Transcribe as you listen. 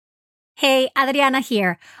Hey, Adriana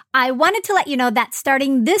here. I wanted to let you know that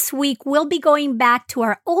starting this week, we'll be going back to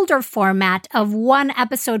our older format of one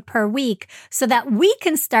episode per week so that we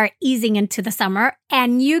can start easing into the summer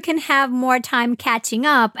and you can have more time catching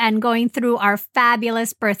up and going through our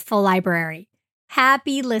fabulous Birthful library.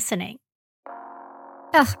 Happy listening.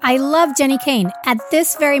 Ugh, I love Jenny Kane. At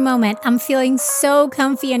this very moment, I'm feeling so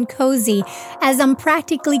comfy and cozy as I'm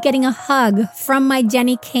practically getting a hug from my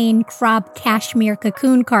Jenny Kane crop cashmere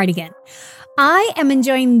cocoon cardigan. I am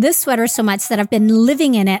enjoying this sweater so much that I've been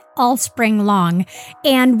living in it all spring long.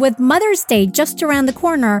 And with Mother's Day just around the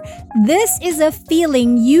corner, this is a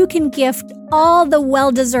feeling you can gift all the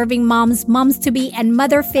well-deserving moms-to-be, and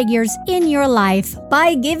mother figures in your life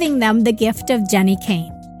by giving them the gift of Jenny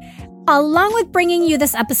Kane. Along with bringing you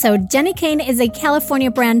this episode, Jenny Kane is a California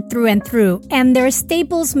brand through and through, and their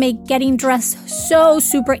staples make getting dressed so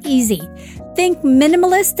super easy. Think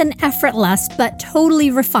minimalist and effortless, but totally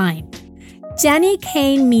refined. Jenny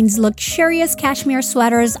Kane means luxurious cashmere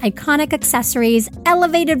sweaters, iconic accessories,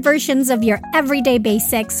 elevated versions of your everyday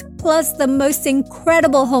basics, plus the most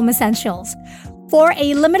incredible home essentials. For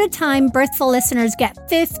a limited time, Birthful listeners get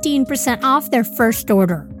 15% off their first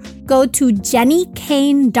order. Go to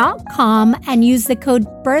jennykane.com and use the code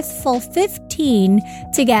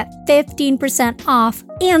BIRTHFUL15 to get 15% off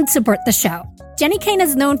and support the show. Jenny Kane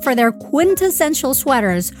is known for their quintessential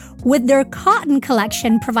sweaters, with their cotton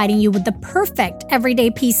collection providing you with the perfect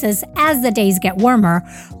everyday pieces as the days get warmer.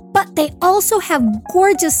 But they also have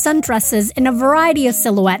gorgeous sundresses in a variety of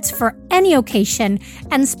silhouettes for any occasion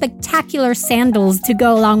and spectacular sandals to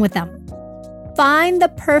go along with them. Find the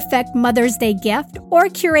perfect Mother's Day gift or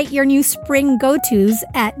curate your new spring go-tos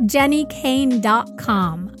at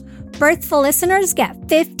jennykane.com. Birthful listeners get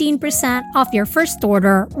 15% off your first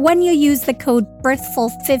order when you use the code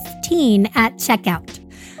BIRTHFUL15 at checkout.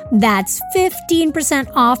 That's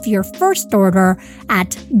 15% off your first order at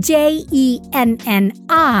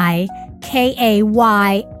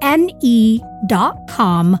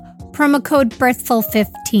jennykane.com, promo code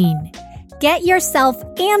BIRTHFUL15. Get yourself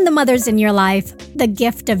and the mothers in your life the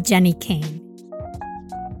gift of Jenny Kane.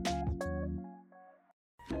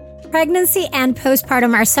 Pregnancy and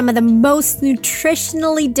postpartum are some of the most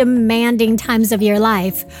nutritionally demanding times of your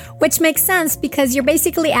life, which makes sense because you're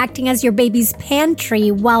basically acting as your baby's pantry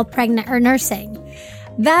while pregnant or nursing.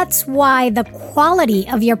 That's why the quality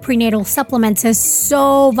of your prenatal supplements is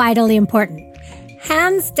so vitally important.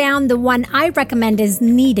 Hands down, the one I recommend is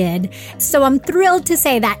Needed. So I'm thrilled to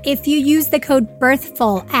say that if you use the code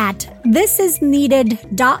BIRTHFUL at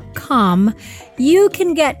thisisneeded.com, you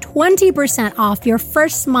can get 20% off your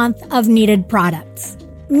first month of Needed products.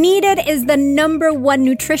 Needed is the #1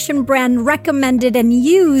 nutrition brand recommended and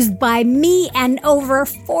used by me and over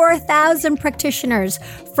 4,000 practitioners,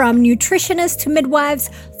 from nutritionists to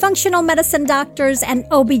midwives, functional medicine doctors, and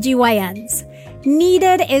OBGYNs.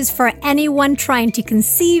 Needed is for anyone trying to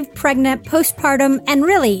conceive, pregnant, postpartum, and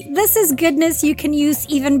really, this is goodness you can use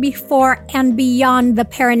even before and beyond the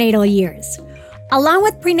perinatal years. Along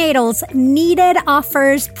with prenatals, Needed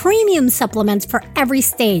offers premium supplements for every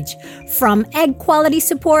stage, from egg quality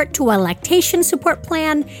support to a lactation support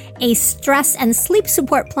plan, a stress and sleep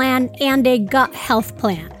support plan, and a gut health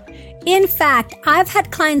plan. In fact, I've had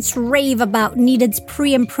clients rave about Needed's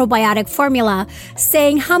pre- and probiotic formula,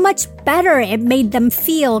 saying how much better it made them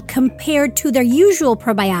feel compared to their usual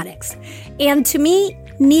probiotics. And to me,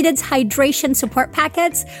 Needed's hydration support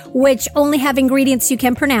packets, which only have ingredients you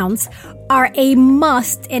can pronounce, are a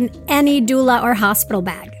must in any doula or hospital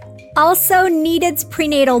bag. Also, Needed's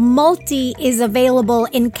Prenatal Multi is available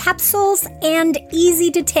in capsules and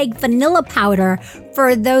easy-to-take vanilla powder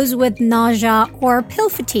for those with nausea or pill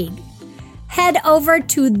fatigue. Head over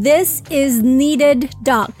to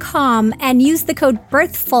thisisneeded.com and use the code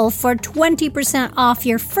BIRTHFUL for 20% off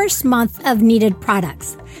your first month of Needed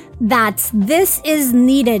products. That's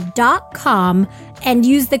thisisneeded.com and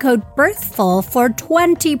use the code BIRTHFUL for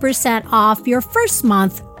 20% off your first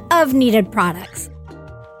month of Needed products.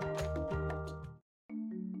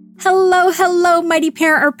 Hello, mighty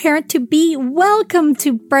parent or parent-to-be. Welcome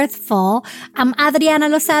to Birthful. I'm Adriana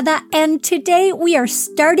Lozada, and today we are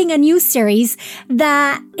starting a new series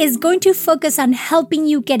that is going to focus on helping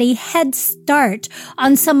you get a head start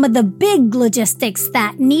on some of the big logistics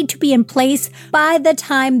that need to be in place by the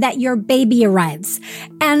time that your baby arrives.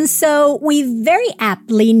 And so we very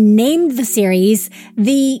aptly named the series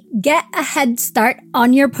the Get a Head Start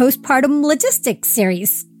on Your Postpartum Logistics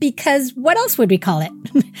series, because what else would we call it?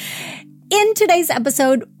 In today's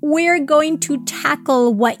episode, we're going to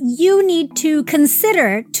tackle what you need to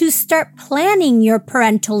consider to start planning your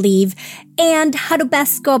parental leave and how to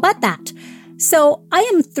best go about that. So I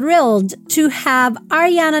am thrilled to have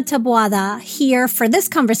Ariana Taboada here for this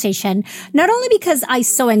conversation, not only because I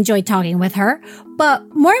so enjoy talking with her, but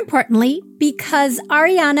more importantly, because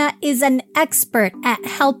Ariana is an expert at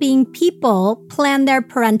helping people plan their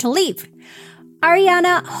parental leave.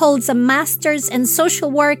 Ariana holds a master's in social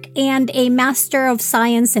work and a master of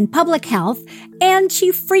science in public health, and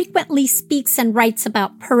she frequently speaks and writes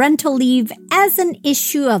about parental leave as an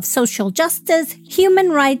issue of social justice, human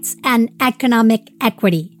rights, and economic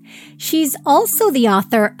equity. She's also the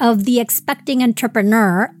author of The Expecting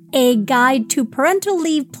Entrepreneur, a guide to parental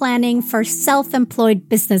leave planning for self-employed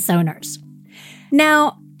business owners.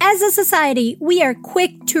 Now, as a society, we are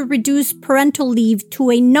quick to reduce parental leave to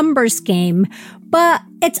a numbers game, but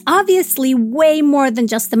it's obviously way more than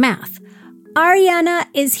just the math. Ariana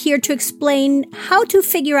is here to explain how to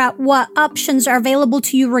figure out what options are available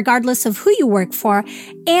to you regardless of who you work for,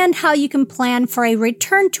 and how you can plan for a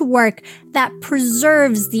return to work that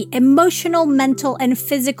preserves the emotional, mental, and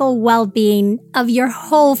physical well-being of your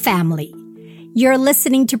whole family. You're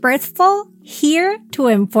listening to Birthful, here to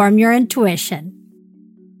inform your intuition.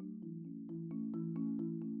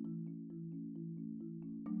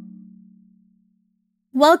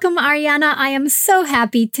 Welcome, Ariana. I am so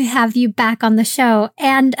happy to have you back on the show.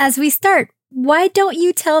 And as we start, why don't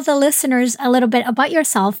you tell the listeners a little bit about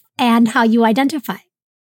yourself and how you identify?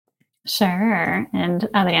 Sure. And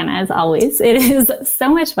Adriana, as always, it is so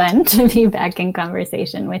much fun to be back in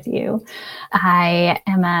conversation with you. I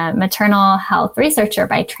am a maternal health researcher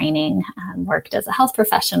by training, worked as a health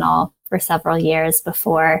professional for several years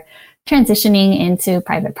before transitioning into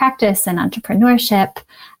private practice and entrepreneurship.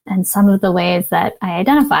 And some of the ways that I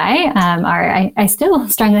identify I still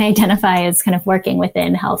strongly identify as kind of working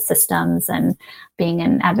within health systems and being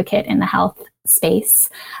an advocate in the health space.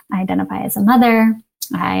 I identify as a mother.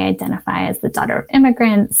 I identify as the daughter of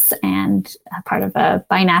immigrants and a part of a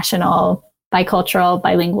binational, bicultural,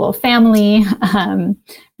 bilingual family, and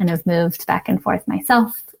have moved back and forth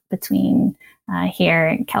myself between here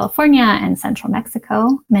in California and central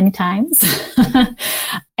Mexico many times.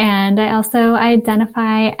 And I also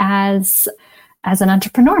identify as an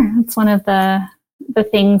entrepreneur. It's one of the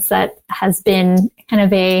things that has been kind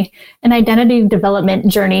of an identity development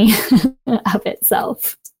journey of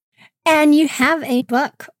itself. And you have a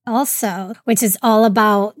book also, which is all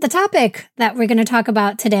about the topic that we're going to talk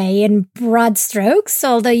about today in broad strokes,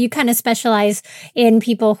 although you kind of specialize in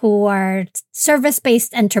people who are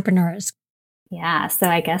service-based entrepreneurs. Yeah, so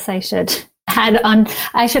I guess I should add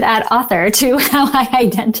author to how I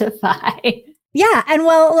identify. Yeah, and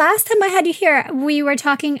well, last time I had you here, we were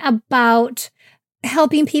talking about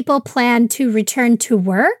helping people plan to return to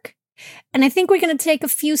work. And I think we're going to take a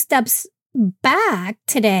few steps back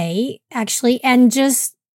today, actually, and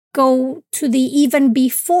just go to the even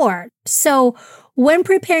before. So when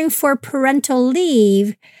preparing for parental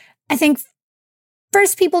leave, I think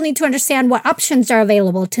first people need to understand what options are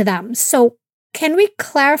available to them. So can we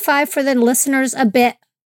clarify for the listeners a bit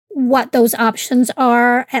what those options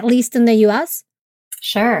are, at least in the U.S.?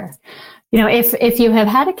 Sure. If you have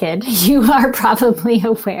had a kid, you are probably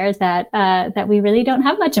aware that we really don't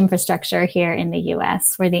have much infrastructure here in the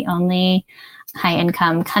U.S. We're the only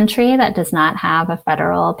high-income country that does not have a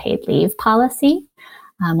federal paid leave policy.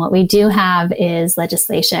 What we do have is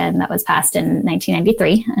legislation that was passed in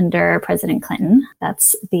 1993 under President Clinton.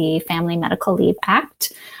 That's the Family Medical Leave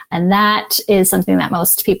Act. And that is something that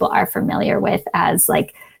most people are familiar with as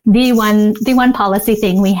like the one policy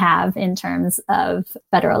thing we have in terms of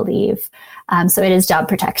federal leave. So it is job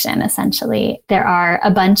protection, essentially. There are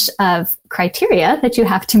a bunch of criteria that you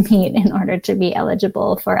have to meet in order to be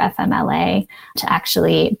eligible for FMLA to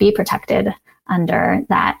actually be protected under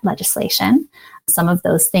that legislation. Some of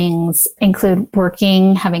those things include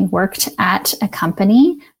having worked at a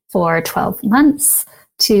company for 12 months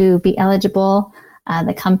to be eligible.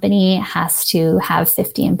 The company has to have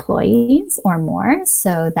 50 employees or more.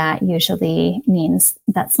 So that usually means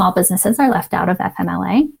that small businesses are left out of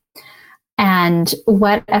FMLA. And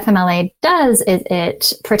what FMLA does is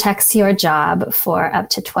it protects your job for up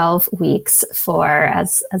to 12 weeks for,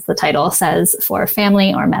 as the title says, for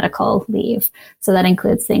family or medical leave. So that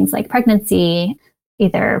includes things like pregnancy,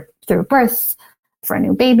 either through birth, for a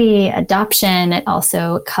new baby, adoption. It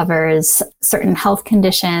also covers certain health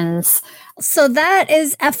conditions. So that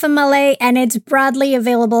is FMLA, and it's broadly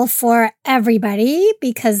available for everybody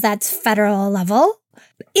because that's federal level,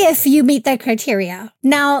 if you meet that criteria.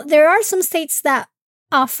 Now, there are some states that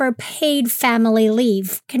offer paid family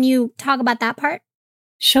leave. Can you talk about that part?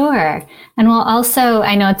 Sure. And we'll also,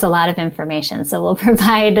 I know it's a lot of information, so we'll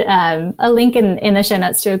provide a link in the show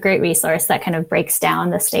notes to a great resource that kind of breaks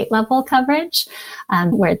down the state level coverage,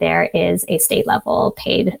 where there is a state level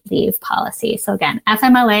paid leave policy. So again,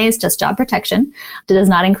 FMLA is just job protection. It does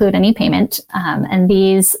not include any payment. And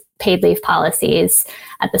these paid leave policies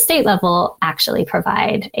at the state level actually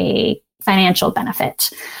provide a financial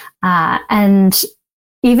benefit. And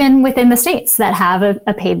even within the states that have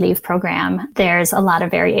a paid leave program, there's a lot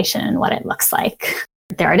of variation in what it looks like.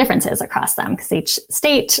 There are differences across them because each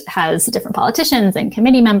state has different politicians and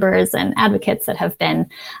committee members and advocates that have been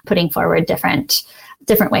putting forward different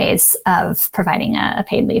ways of providing a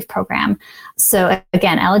paid leave program. So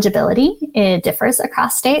again, eligibility, it differs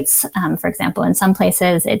across states. For example, in some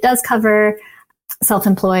places it does cover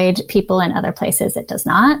self-employed people, in other places it does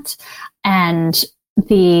not. And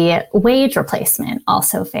the wage replacement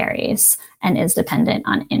also varies and is dependent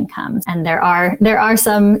on income. And there are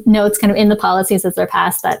some notes kind of in the policies as they're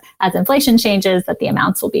passed that as inflation changes, that the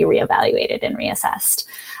amounts will be reevaluated and reassessed.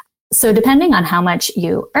 So depending on how much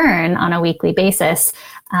you earn on a weekly basis,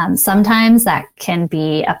 sometimes that can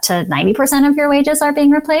be up to 90% of your wages are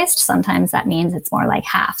being replaced. Sometimes that means it's more like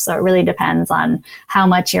half. So it really depends on how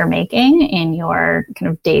much you're making in your kind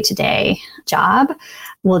of day-to-day job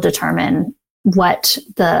will determine what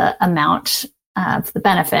the amount of the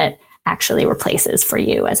benefit actually replaces for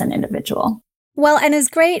you as an individual. Well, and as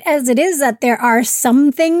great as it is that there are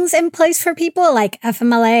some things in place for people like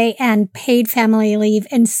FMLA and paid family leave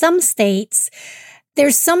in some states,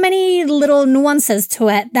 there's so many little nuances to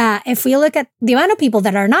it that if we look at the amount of people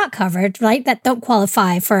that are not covered, right, that don't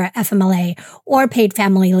qualify for FMLA or paid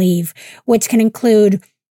family leave, which can include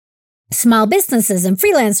small businesses and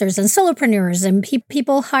freelancers and solopreneurs and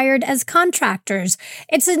people hired as contractors.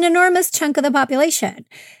 It's an enormous chunk of the population.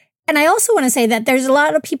 And I also want to say that there's a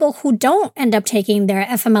lot of people who don't end up taking their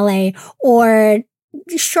FMLA or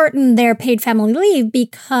shorten their paid family leave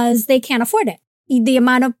because they can't afford it. The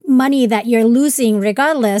amount of money that you're losing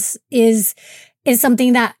regardless is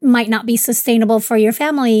something that might not be sustainable for your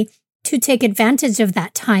family to take advantage of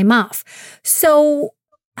that time off. So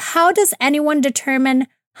how does anyone determine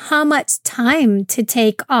how much time to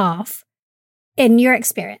take off in your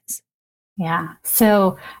experience? Yeah.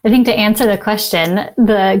 So I think to answer the question,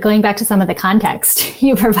 going back to some of the context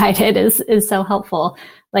you provided is so helpful.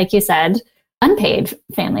 Like you said, unpaid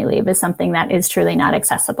family leave is something that is truly not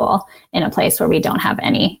accessible in a place where we don't have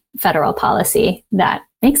any federal policy that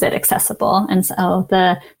makes it accessible. And so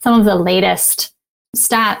some of the latest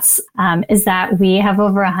stats is that we have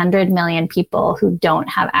over 100 million people who don't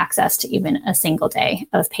have access to even a single day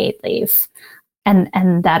of paid leave.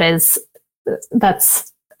 And that's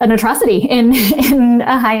an atrocity in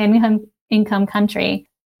a high income country.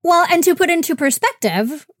 Well, and to put into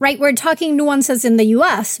perspective, right, we're talking nuances in the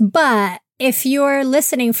US, but if you're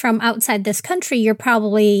listening from outside this country, you're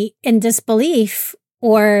probably in disbelief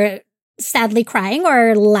or sadly crying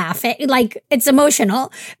or laughing. Like, it's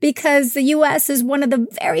emotional because the US is one of the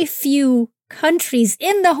very few countries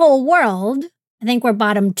in the whole world, I think we're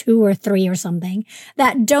bottom 2 or 3 or something,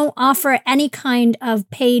 that don't offer any kind of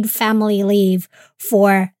paid family leave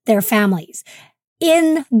for their families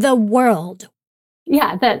in the world.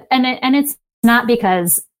 Yeah, and it's not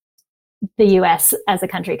because the US as a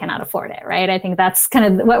country cannot afford it, right? I think that's kind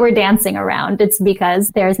of what we're dancing around. It's because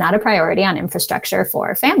there's not a priority on infrastructure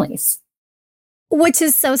for families. Which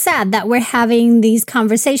is so sad that we're having these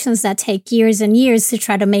conversations that take years and years to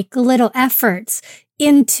try to make little efforts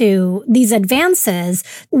into these advances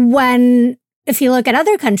when, if you look at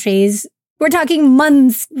other countries, we're talking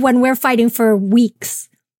months when we're fighting for weeks.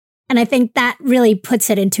 And I think that really puts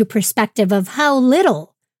it into perspective of how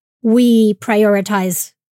little we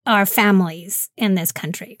prioritize our families in this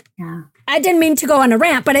country. Yeah. I didn't mean to go on a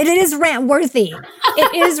rant, but it is rant worthy.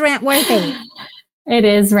 It is rant worthy. It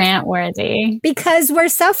is rant worthy. Because we're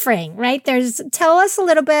suffering, right? Tell us a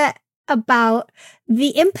little bit about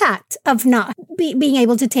the impact of not being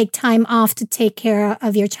able to take time off to take care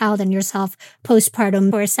of your child and yourself postpartum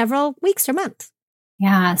for several weeks or months.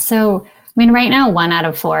 Yeah. So, I mean, right now, 1 out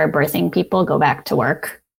of 4 birthing people go back to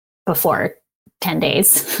work before 10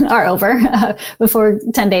 days are over, before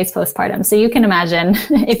 10 days postpartum. So you can imagine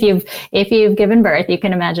if you've given birth, you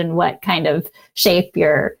can imagine what kind of shape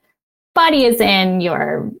your body is in,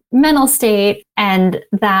 your mental state. And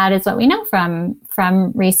that is what we know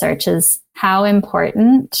from research is how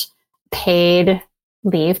important paid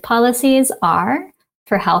leave policies are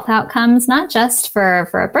for health outcomes, not just for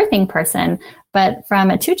a birthing person, but from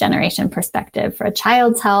a 2-generation perspective, for a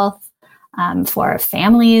child's health, for a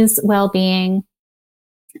family's well-being.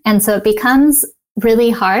 And so it becomes really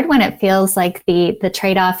hard when it feels like the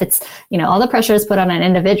trade-off, it's, all the pressure is put on an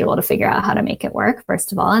individual to figure out how to make it work,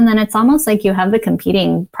 first of all. And then it's almost like you have the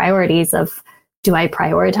competing priorities of, do I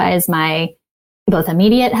prioritize my both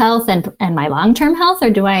immediate health and my long-term health, or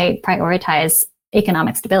do I prioritize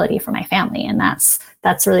economic stability for my family? And that's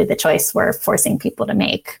really the choice we're forcing people to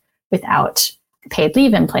make without paid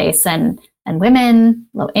leave in place. And women,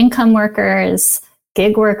 low-income workers,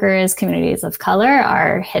 gig workers, communities of color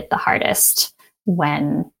are hit the hardest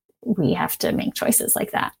when we have to make choices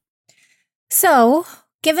like that. So,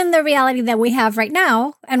 given the reality that we have right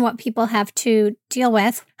now and what people have to deal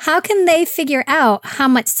with, how can they figure out how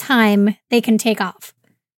much time they can take off?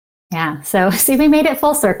 Yeah, so see, we made it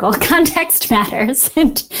full circle. Context matters.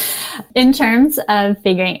 And in terms of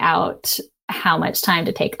figuring out how much time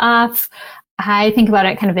to take off, I think about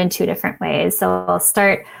it kind of in two different ways. So I'll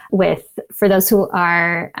start with, for those who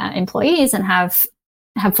are employees and have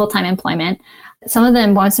full-time employment, some of the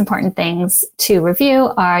most important things to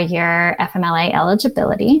review are your FMLA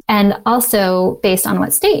eligibility. And also, based on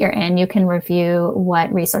what state you're in, you can review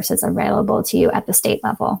what resources are available to you at the state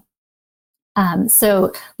level.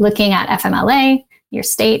 So looking at FMLA, your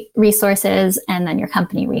state resources, and then your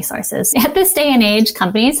company resources. At this day and age,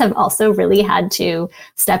 companies have also really had to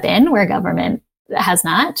step in where government has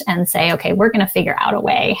not and say, okay, we're going to figure out a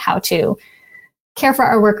way how to care for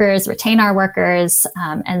our workers, retain our workers.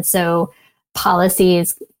 And so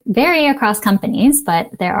policies vary across companies, but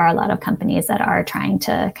there are a lot of companies that are trying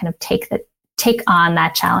to kind of take on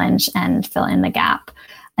that challenge and fill in the gap.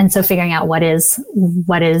 And so figuring out what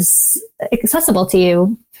is accessible to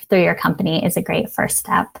you through your company is a great first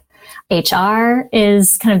step. HR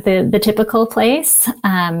is kind of the typical place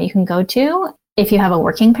you can go to. If you have a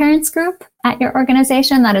working parents group at your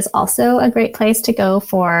organization, that is also a great place to go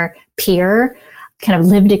for peer kind of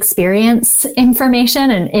lived experience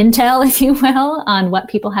information and intel, if you will, on what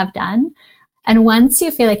people have done. And once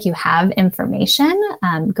you feel like you have information,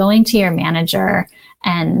 going to your manager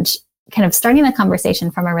and kind of starting the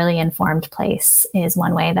conversation from a really informed place is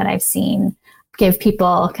one way that I've seen give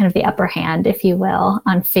people kind of the upper hand, if you will,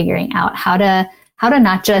 on figuring out how to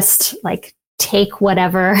not just like take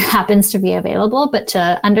whatever happens to be available, but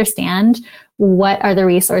to understand what are the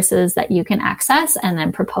resources that you can access and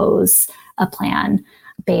then propose a plan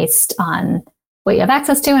based on what you have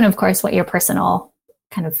access to and, of course, what your personal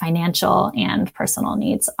kind of financial and personal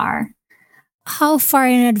needs are. How far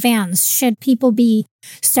in advance should people be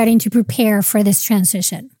starting to prepare for this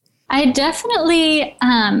transition? I definitely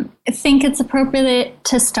think it's appropriate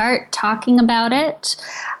to start talking about it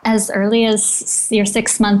as early as your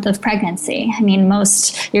 6th month of pregnancy. I mean,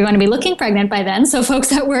 you're going to be looking pregnant by then, so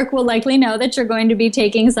folks at work will likely know that you're going to be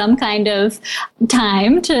taking some kind of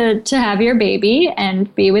time to have your baby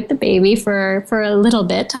and be with the baby for a little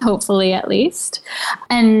bit, hopefully at least.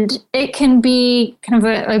 And it can be kind of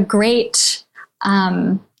a great,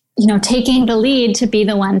 taking the lead to be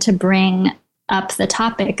the one to bring up the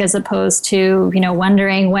topic as opposed to,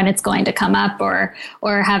 wondering when it's going to come up or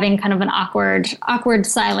having kind of an awkward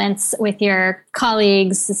silence with your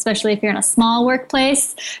colleagues, especially if you're in a small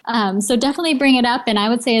workplace. So definitely bring it up. And I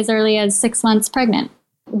would say as early as 6 months pregnant.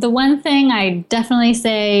 The one thing I definitely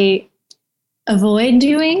say avoid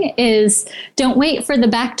doing is don't wait for the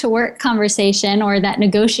back to work conversation or that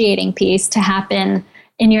negotiating piece to happen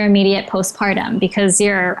in your immediate postpartum, because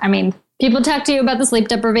people talk to you about the sleep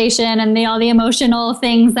deprivation and all the emotional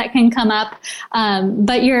things that can come up.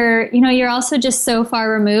 But you're also just so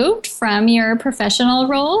far removed from your professional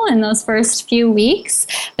role in those first few weeks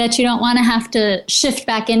that you don't want to have to shift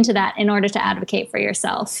back into that in order to advocate for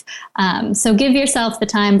yourself. So give yourself the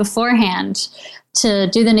time beforehand to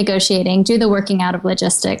do the negotiating, do the working out of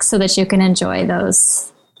logistics so that you can enjoy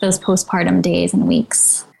those postpartum days and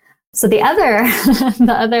weeks. So the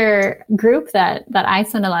other group that I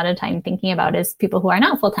spend a lot of time thinking about is people who are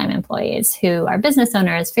not full-time employees, who are business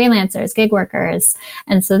owners, freelancers, gig workers.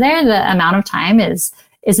 And so there, the amount of time is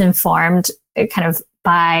informed kind of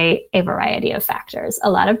by a variety of factors. A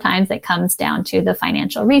lot of times it comes down to the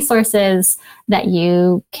financial resources that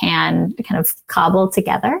you can kind of cobble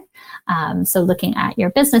together. So looking at your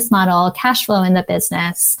business model, cash flow in the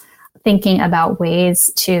business, thinking about ways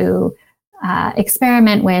to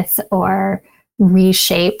experiment with or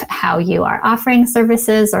reshape how you are offering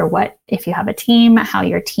services, or what, if you have a team, how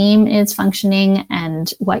your team is functioning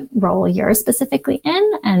and what role you're specifically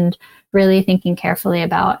in, and really thinking carefully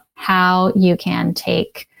about how you can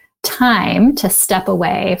take time to step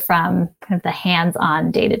away from kind of the hands-on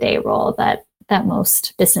day-to-day role that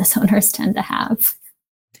most business owners tend to have.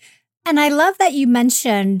 And I love that you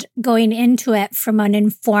mentioned going into it from an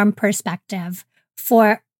informed perspective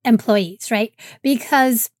for employees, right?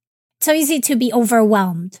 Because it's so easy to be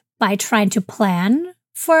overwhelmed by trying to plan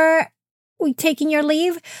for taking your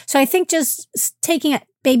leave. So I think just taking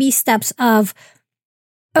baby steps of,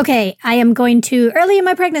 okay, I am going to early in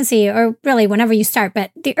my pregnancy, or really whenever you start,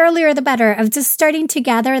 but the earlier the better, of just starting to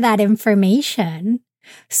gather that information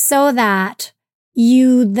so that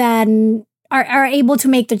you then are able to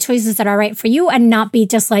make the choices that are right for you and not be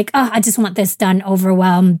just like, oh, I just want this done,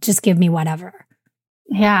 overwhelmed, just give me whatever.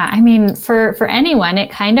 Yeah, I mean, for anyone,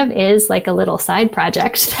 it kind of is like a little side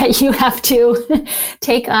project that you have to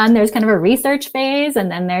take on. There's kind of a research phase,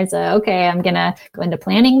 and then there's okay, I'm going to go into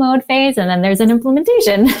planning mode phase, and then there's an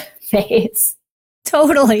implementation phase.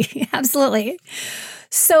 Totally. Absolutely.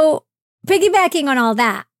 So piggybacking on all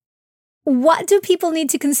that, what do people need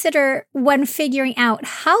to consider when figuring out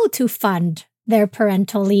how to fund their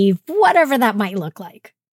parental leave, whatever that might look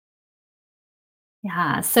like?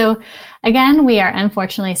 Yeah. So again, we are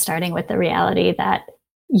unfortunately starting with the reality that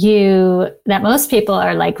most people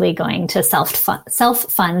are likely going to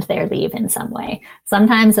self-fund their leave in some way.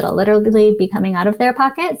 Sometimes it'll literally be coming out of their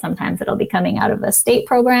pocket. Sometimes it'll be coming out of a state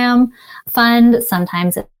program fund.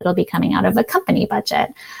 Sometimes it'll be coming out of a company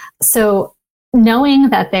budget. So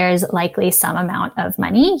knowing that there's likely some amount of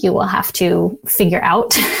money you will have to figure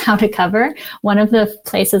out how to cover. One of the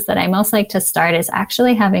places that I most like to start is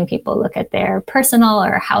actually having people look at their personal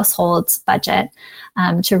or household's budget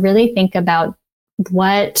to really think about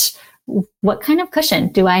what kind of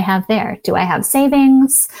cushion do I have there? Do I have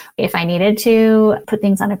savings? If I needed to put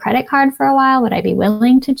things on a credit card for a while, would I be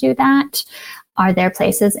willing to do that? Are there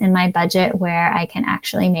places in my budget where I can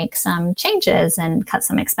actually make some changes and cut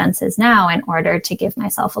some expenses now in order to give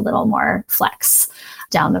myself a little more flex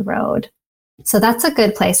down the road? So that's a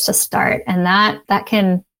good place to start. And that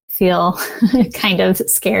can feel kind of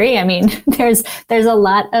scary. I mean, there's a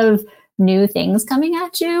lot of new things coming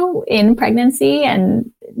at you in pregnancy and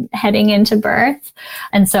heading into birth.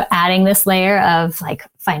 And so adding this layer of like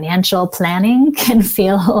financial planning can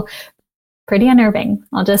feel pretty unnerving.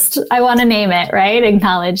 I want to name it, right?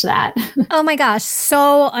 Acknowledge that. Oh my gosh,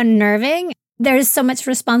 so unnerving. There's so much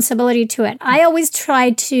responsibility to it. I always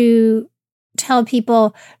try to tell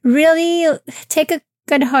people, really take a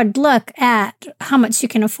good hard look at how much you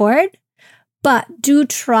can afford, but do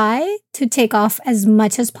try to take off as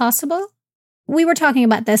much as possible. We were talking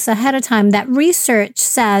about this ahead of time, that research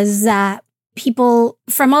says that people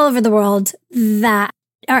from all over the world that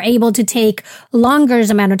are able to take longer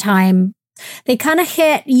amount of time, they kind of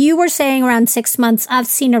hit, you were saying around 6 months, I've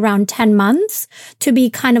seen around 10 months to be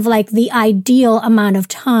kind of like the ideal amount of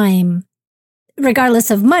time, regardless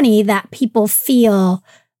of money, that people feel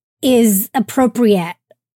is appropriate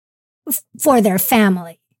for their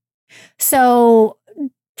family. So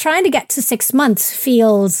trying to get to 6 months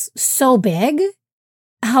feels so big.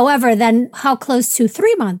 However, then how close to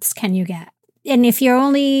 3 months can you get? And if you're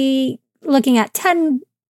only looking at 10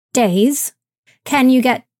 days, can you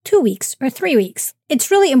get 2 weeks or 3 weeks? It's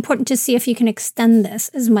really important to see if you can extend this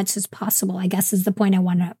as much as possible, I guess is the point I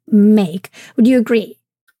want to make. Would you agree?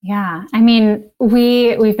 Yeah. I mean,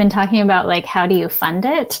 we've been talking about like, how do you fund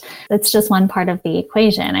it? That's just one part of the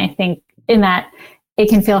equation. I think in that it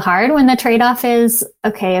can feel hard when the trade-off is,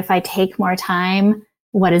 okay, if I take more time,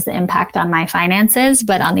 what is the impact on my finances?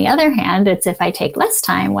 But on the other hand, it's if I take less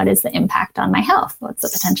time, what is the impact on my health? What's the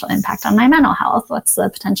potential impact on my mental health? What's the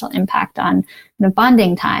potential impact on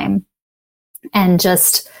bonding time? And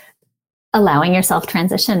just allowing yourself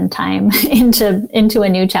transition time into a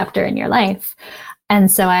new chapter in your life. And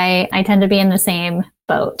so I tend to be in the same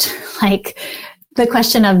boat. Like the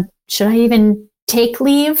question of, should I even take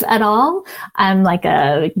leave at all? I'm like,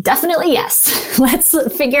 definitely yes. Let's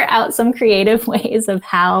figure out some creative ways of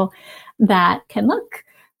how that can look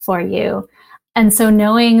for you. And so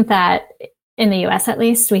knowing that in the US, at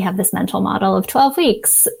least, we have this mental model of 12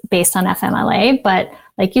 weeks based on FMLA. But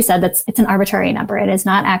like you said, it's an arbitrary number. It is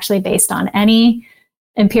not actually based on any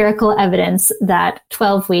empirical evidence that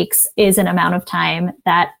 12 weeks is an amount of time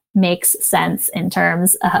that makes sense in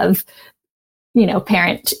terms of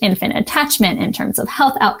parent-infant attachment, in terms of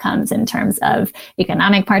health outcomes, in terms of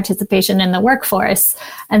economic participation in the workforce.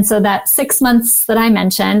 And so that 6 months that I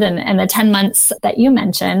mentioned and the 10 months that you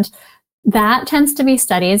mentioned, that tends to be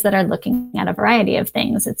studies that are looking at a variety of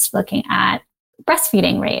things. It's looking at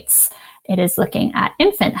breastfeeding rates. It is looking at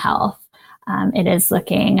infant health. It is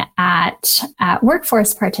looking at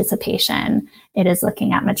workforce participation. It is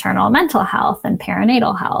looking at maternal mental health and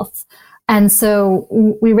perinatal health. And so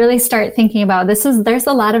we really start thinking about there's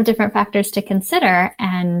a lot of different factors to consider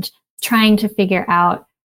and trying to figure out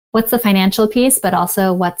what's the financial piece, but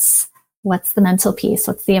also what's what's the mental piece?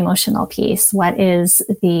 What's the emotional piece? What is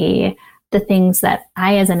the things that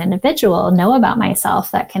I as an individual know about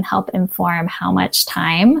myself that can help inform how much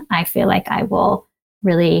time I feel like I will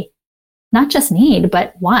really not just need,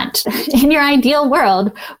 but want. In your ideal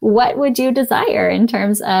world, what would you desire in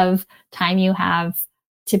terms of time you have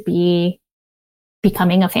to be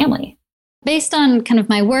becoming a family? Based on kind of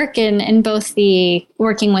my work in both the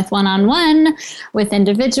working with one-on-one with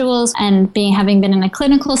individuals and having been in a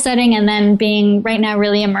clinical setting and then being right now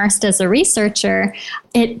really immersed as a researcher,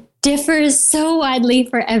 it differs so widely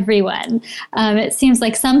for everyone. It seems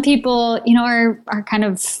like some people, are kind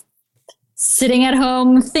of sitting at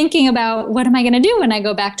home thinking about what am I going to do when I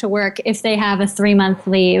go back to work if they have a 3-month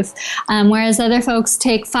leave, whereas other folks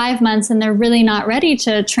take 5 months and they're really not ready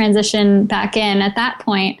to transition back in at that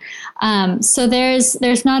point. So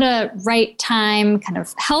there's not a right time kind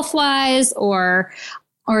of health-wise or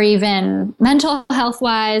even mental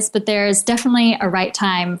health-wise, but there's definitely a right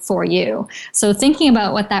time for you. So thinking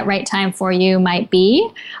about what that right time for you might be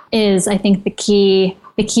is, I think, the key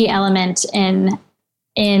element in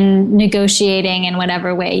negotiating in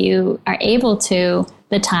whatever way you are able to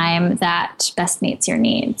the time that best meets your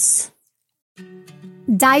needs.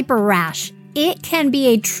 Diaper rash. It can be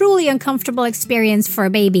a truly uncomfortable experience for a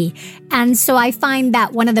baby. And so I find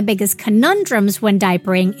that one of the biggest conundrums when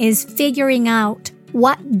diapering is figuring out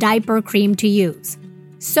what diaper cream to use.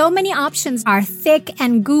 So many options are thick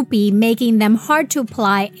and goopy, making them hard to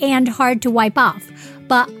apply and hard to wipe off.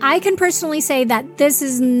 But I can personally say that this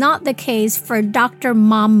is not the case for Dr.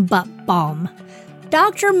 Mom Butt Balm.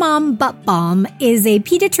 Dr. Mom Butt Balm is a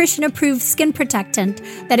pediatrician-approved skin protectant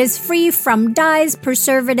that is free from dyes,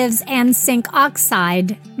 preservatives, and zinc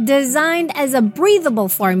oxide, designed as a breathable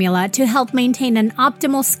formula to help maintain an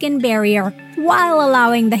optimal skin barrier while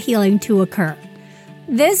allowing the healing to occur.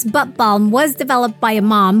 This butt balm was developed by a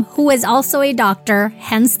mom who is also a doctor,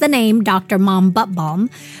 hence the name Dr. Mom Butt Balm,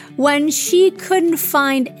 when she couldn't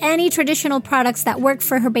find any traditional products that worked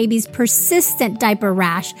for her baby's persistent diaper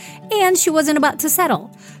rash, and she wasn't about to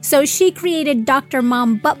settle. So she created Dr.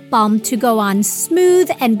 Mom Butt Balm to go on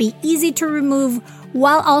smooth and be easy to remove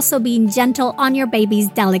while also being gentle on your baby's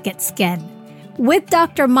delicate skin. With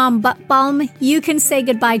Dr. Mom Butt Balm, you can say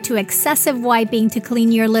goodbye to excessive wiping to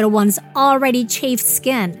clean your little one's already chafed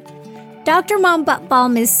skin. Dr. Mom Butt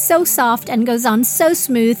Balm is so soft and goes on so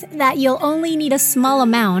smooth that you'll only need a small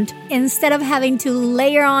amount instead of having to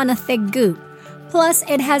layer on a thick goop. Plus,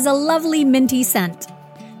 it has a lovely minty scent.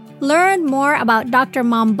 Learn more about Dr.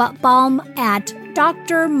 Mom Butt Balm at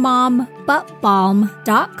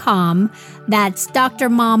drmombuttbalm.com. That's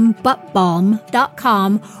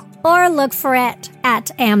drmombuttbalm.com, or look for it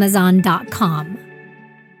at amazon.com.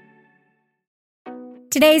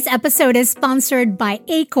 Today's episode is sponsored by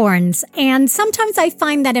Acorns, and sometimes I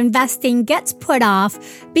find that investing gets put off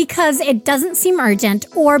because it doesn't seem urgent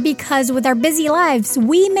or because with our busy lives,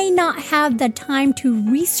 we may not have the time to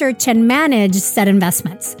research and manage said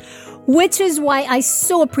investments. Which is why I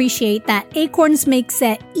so appreciate that Acorns makes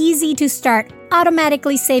it easy to start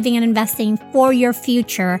automatically saving and investing for your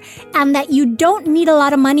future, and that you don't need a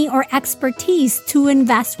lot of money or expertise to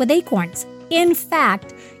invest with Acorns. In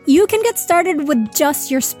fact, you can get started with just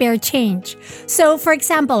your spare change. So, for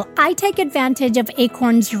example, I take advantage of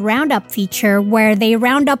Acorns' Roundup feature where they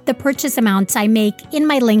round up the purchase amounts I make in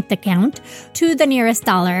my linked account to the nearest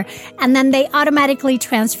dollar, and then they automatically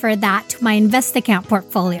transfer that to my Invest account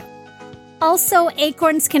portfolio. Also,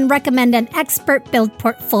 Acorns can recommend an expert-built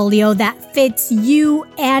portfolio that fits you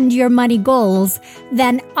and your money goals,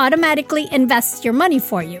 then automatically invests your money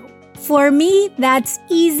for you. For me, that's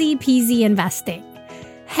easy peasy investing.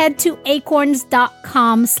 Head to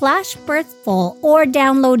acorns.com/birthful or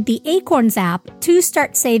download the Acorns app to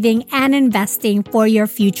start saving and investing for your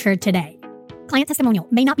future today. Client testimonial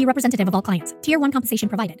may not be representative of all clients. Tier 1 compensation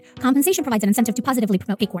provided. Compensation provides an incentive to positively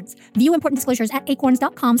promote Acorns. View important disclosures at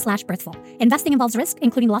acorns.com/birthful. Investing involves risk,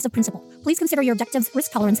 including loss of principal. Please consider your objectives,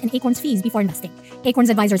 risk tolerance, and Acorns fees before investing. Acorns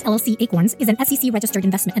Advisors LLC Acorns is an SEC-registered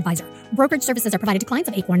investment advisor. Brokerage services are provided to clients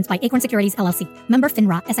of Acorns by Acorn Securities LLC. Member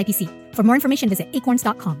FINRA SIPC. For more information, visit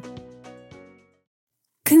acorns.com.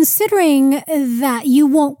 Considering that you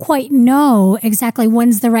won't quite know exactly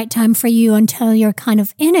when's the right time for you until you're kind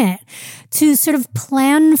of in it, to sort of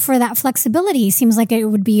plan for that flexibility seems like it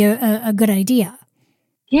would be a good idea.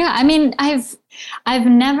 Yeah, I mean, I've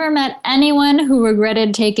never met anyone who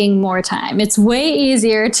regretted taking more time. It's way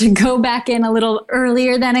easier to go back in a little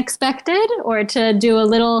earlier than expected or to do a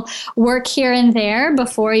little work here and there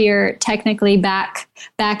before you're technically back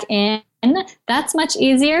in. that's much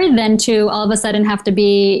easier than to all of a sudden have to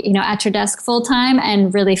be, at your desk full time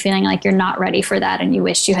and really feeling like you're not ready for that and you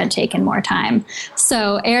wish you had taken more time.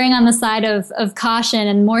 So erring on the side of caution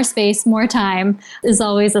and more space, more time is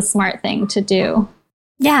always a smart thing to do.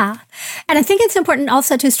 Yeah. And I think it's important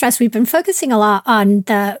also to stress we've been focusing a lot on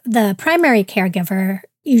the primary caregiver,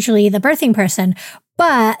 usually the birthing person,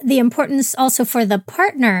 but the importance also for the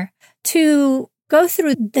partner to go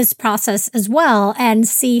through this process as well and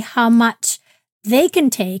see how much they can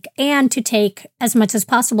take and to take as much as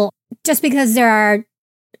possible, just because there are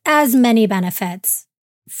as many benefits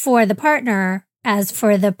for the partner as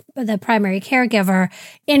for the primary caregiver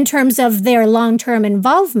in terms of their long-term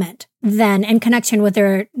involvement then and connection with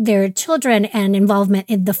their children and involvement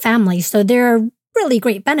in the family. So there are really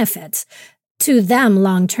great benefits to them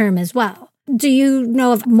long-term as well. Do you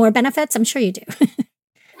know of more benefits? I'm sure you do.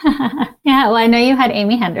 Yeah, well, I know you had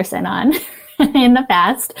Amy Henderson on in the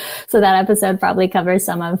past. So that episode probably covers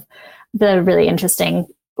some of the really interesting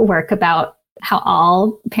work about how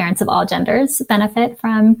all parents of all genders benefit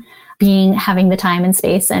from having the time and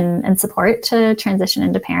space and support to transition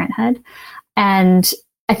into parenthood. And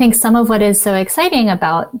I think some of what is so exciting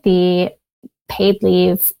about the paid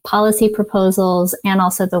leave policy proposals and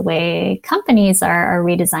also the way companies are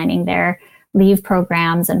redesigning their leave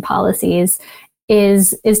programs and policies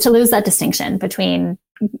is to lose that distinction between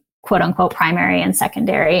quote unquote primary and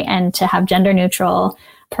secondary, and to have gender neutral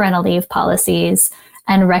parental leave policies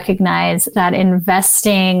and recognize that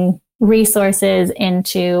investing resources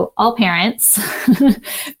into all parents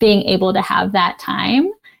being able to have that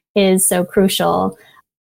time is so crucial.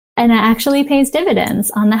 And it actually pays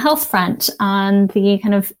dividends on the health front, on the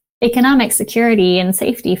kind of economic security and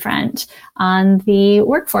safety front, on the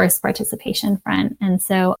workforce participation front. And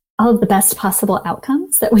so all of the best possible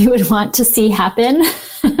outcomes that we would want to see happen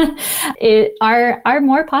are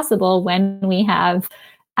more possible when we have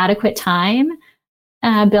adequate time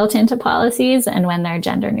built into policies and when they're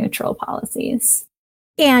gender neutral policies.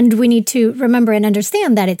 And we need to remember and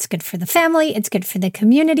understand that it's good for the family, it's good for the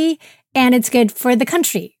community, and it's good for the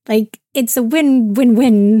country. Like, it's a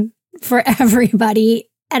win-win-win for everybody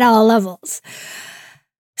at all levels.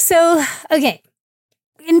 So, okay.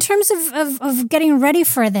 In terms of getting ready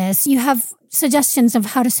for this, you have suggestions of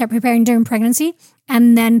how to start preparing during pregnancy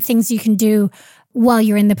and then things you can do while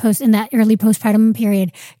you're in that early postpartum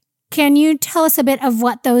period. Can you tell us a bit of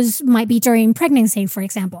what those might be during pregnancy, for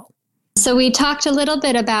example? So we talked a little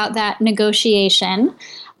bit about that negotiation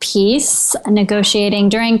piece, negotiating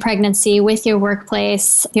during pregnancy with your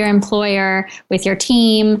workplace, your employer, with your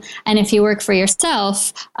team. And if you work for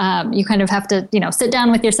yourself, you kind of have to, sit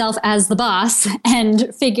down with yourself as the boss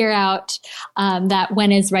and figure out that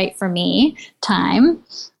when is right for me time.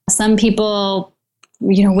 Some people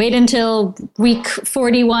wait until week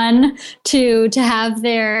 41 to have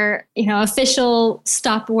their, official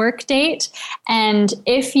stop work date. And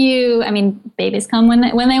if babies come when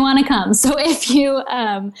they want to come. So if you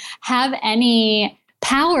have any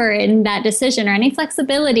power in that decision or any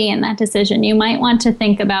flexibility in that decision, you might want to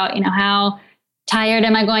think about, how tired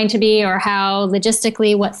am I going to be, or how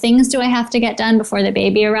logistically, what things do I have to get done before the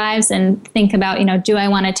baby arrives, and think about, do I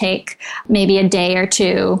want to take maybe a day or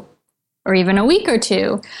two or even a week or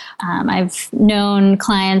two. I've known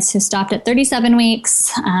clients who stopped at 37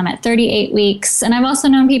 weeks, at 38 weeks. And I've also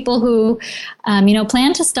known people who,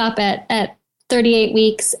 plan to stop at 38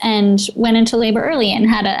 weeks and went into labor early and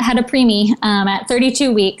had a preemie at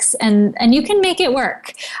 32 weeks. And you can make it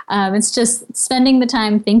work. It's just spending the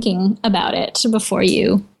time thinking about it before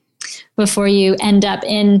you end up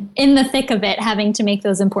in the thick of it, having to make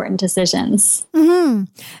those important decisions. Mm-hmm.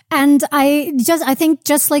 And I think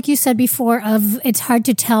just like you said before, it's hard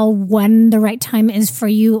to tell when the right time is for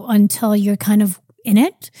you until you're kind of in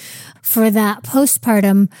it. For that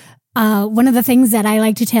postpartum, one of the things that I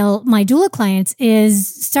like to tell my doula clients is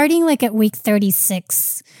starting like at week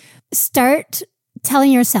 36, start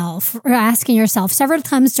telling yourself or asking yourself several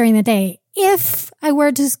times during the day, if I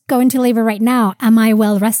were to go into labor right now, am I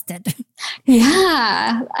well rested?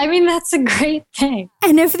 Yeah. That's a great thing.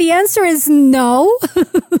 And if the answer is no,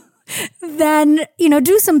 then,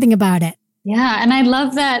 do something about it. Yeah. And I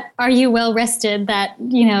love that. Are you well rested? That,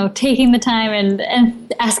 taking the time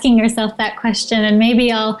and asking yourself that question. And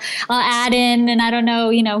maybe I'll add in, and I don't know,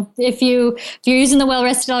 if you're using the well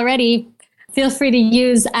rested already, feel free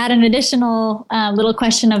to add an additional little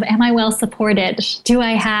question of, am I well supported? Do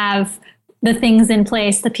I have the things in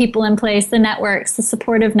place, the people in place, the networks, the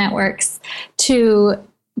supportive networks to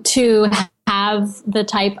have the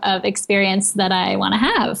type of experience that I want to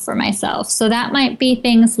have for myself. So that might be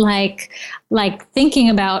things like thinking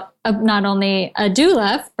about not only a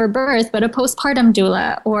doula for birth, but a postpartum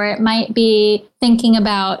doula, or it might be thinking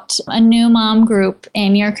about a new mom group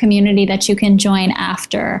in your community that you can join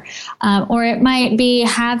after, or it might be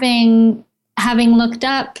having looked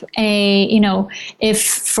up if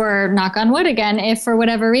for knock on wood again, if for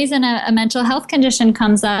whatever reason a mental health condition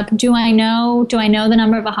comes up, do I know the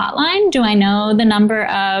number of a hotline? Do I know the number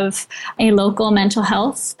of a local mental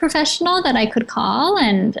health professional that I could call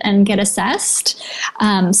and get assessed?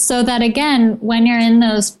 So that again, when you're in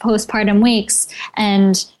those postpartum weeks,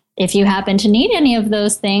 and if you happen to need any of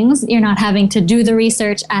those things, you're not having to do the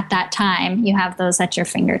research at that time. You have those at your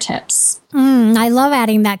fingertips. I love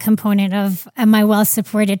adding that component of, am I well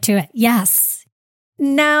supported to it? Yes.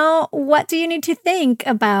 Now, what do you need to think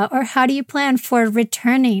about, or how do you plan for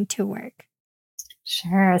returning to work?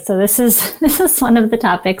 Sure. So this is one of the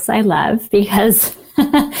topics I love because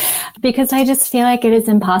I just feel like it is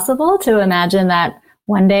impossible to imagine that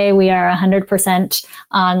one day we are 100%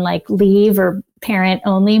 on like leave or parent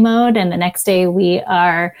only mode, and the next day we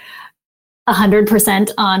are 100%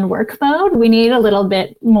 on work mode. We need a little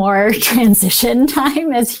bit more transition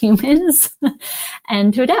time as humans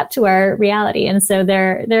and to adapt to our reality. And so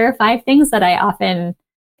there are 5 things that I often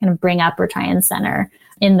kind of bring up or try and center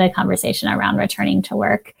in the conversation around returning to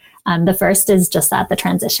work. The first is just that, the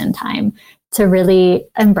transition time, to really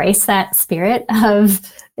embrace that spirit of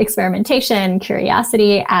experimentation,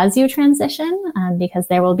 curiosity as you transition, because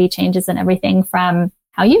there will be changes in everything from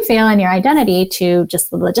how you feel and your identity to just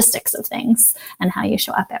the logistics of things and how you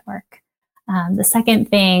show up at work. The second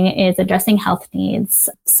thing is addressing health needs.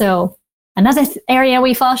 So another area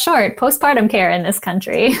we fall short, postpartum care in this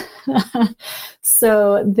country.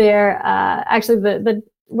 So there, actually the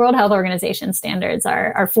World Health Organization standards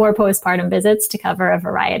are 4 postpartum visits to cover a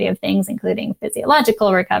variety of things, including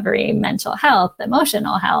physiological recovery, mental health,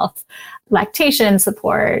 emotional health, lactation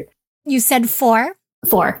support. You said 4?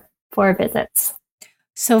 4 visits.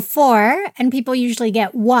 So 4, and people usually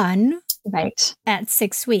get 1 right at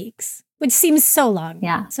 6 weeks, which seems so long.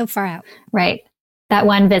 Yeah. So far out. Right. That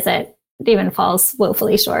 1 visit even falls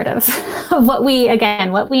woefully short of what we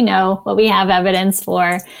know, what we have evidence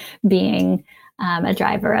for being a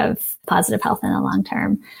driver of positive health in the long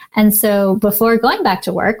term. And so before going back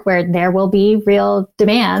to work, where there will be real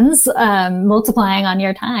demands multiplying on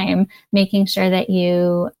your time, making sure that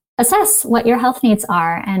you assess what your health needs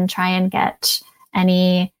are and try and get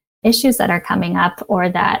any issues that are coming up or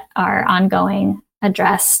that are ongoing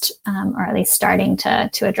addressed, or at least starting to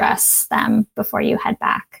address them before you head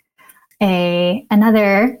back.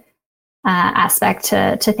 Another aspect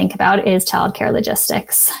to think about is childcare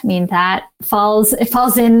logistics. I mean, it falls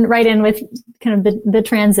right in with kind of the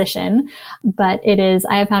transition, but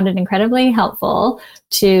I have found it incredibly helpful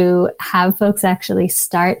to have folks actually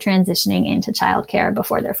start transitioning into childcare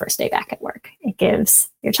before their first day back at work. It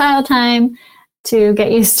gives your child time to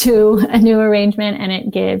get used to a new arrangement, and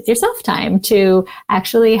it gives yourself time to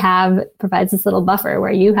actually provides this little buffer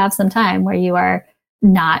where you have some time where you are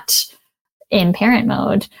not in parent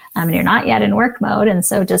mode, and you're not yet in work mode. And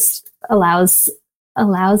so just allows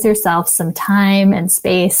yourself some time and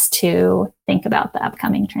space to think about the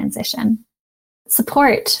upcoming transition.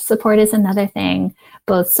 Support is another thing,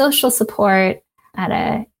 both social support at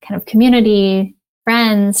a kind of community,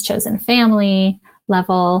 friends, chosen family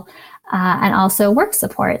level, and also work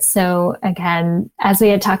support. So again, as we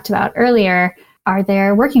had talked about earlier, are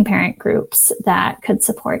there working parent groups that could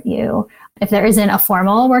support you? If there isn't a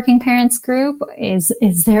formal working parents group, is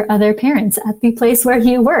there other parents at the place where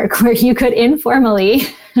you work where you could informally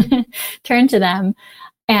turn to them?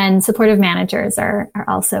 And supportive managers are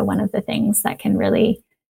also one of the things that can really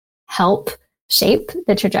help shape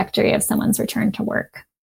the trajectory of someone's return to work.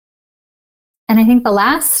 And I think the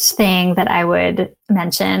last thing that I would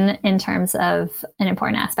mention in terms of an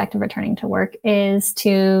important aspect of returning to work is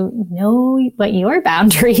to know what your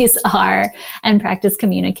boundaries are and practice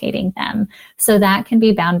communicating them. So that can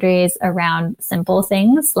be boundaries around simple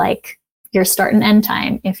things like your start and end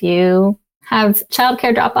time. If you have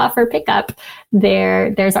childcare drop off or pickup,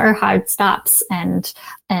 there's our hard stops and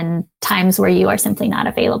times where you are simply not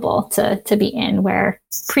available to be in, where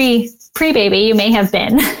pre-baby you may have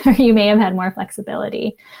been, or you may have had more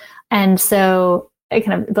flexibility. And so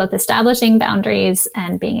kind of both establishing boundaries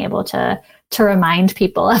and being able to remind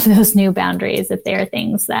people of those new boundaries if they are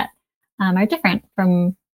things that are different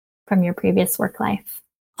from your previous work life.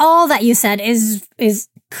 All that you said is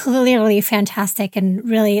clearly fantastic. And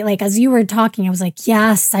really, like, as you were talking, I was like,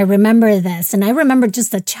 yes, I remember this. And I remember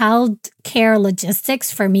just the child care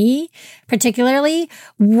logistics for me, particularly,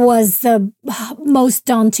 was the most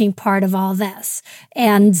daunting part of all this.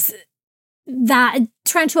 And that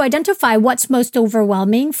trying to identify what's most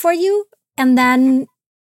overwhelming for you and then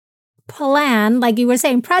plan, like you were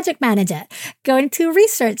saying, project manage it, go into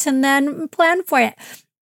research and then plan for it.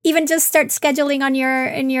 Even just start scheduling on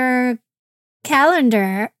your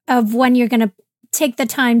calendar of when you're going to take the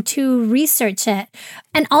time to research it.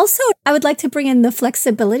 And also, I would like to bring in the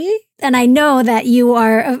flexibility. And I know that you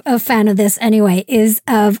are a fan of this anyway, is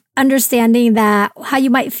of understanding that how you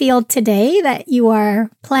might feel today that you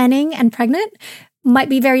are planning and pregnant might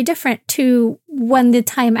be very different to when the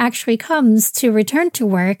time actually comes to return to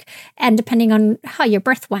work. And depending on how your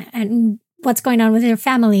birth went and what's going on with your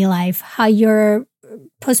family life, how your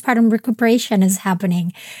postpartum recuperation is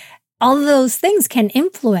happening. All of those things can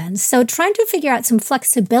influence. So trying to figure out some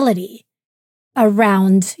flexibility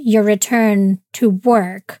around your return to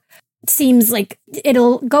work seems like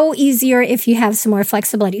it'll go easier if you have some more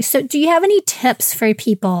flexibility. So do you have any tips for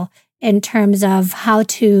people in terms of how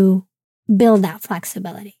to build that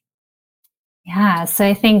flexibility? Yeah. So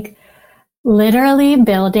I think literally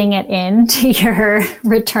building it into your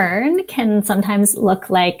return can sometimes look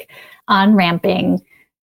like on-ramping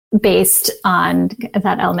based on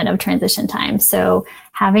that element of transition time. So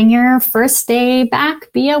having your first day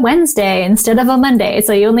back be a Wednesday instead of a Monday,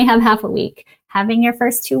 so you only have half a week. Having your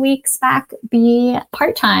first 2 weeks back be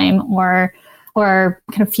part-time or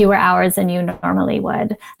kind of fewer hours than you normally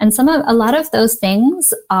would. And a lot of those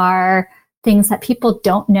things are things that people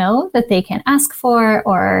don't know that they can ask for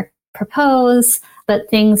or propose, but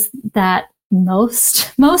things that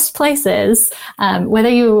most places, whether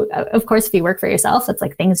you, of course, if you work for yourself, it's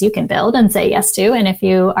like things you can build and say yes to. And if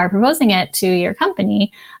you are proposing it to your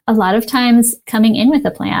company, a lot of times coming in with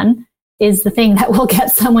a plan is the thing that will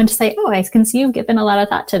get someone to say, oh, I can see you've given a lot of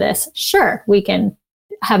thought to this. Sure, we can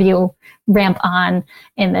have you ramp on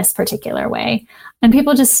in this particular way. And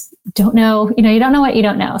people just don't know, you don't know what you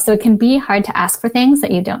don't know. So it can be hard to ask for things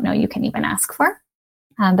that you don't know you can even ask for.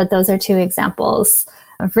 But those are two examples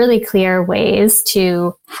of really clear ways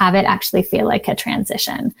to have it actually feel like a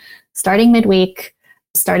transition. Starting midweek,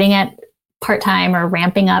 starting at part-time or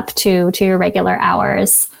ramping up to your regular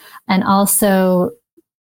hours. And also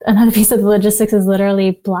another piece of the logistics is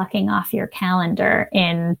literally blocking off your calendar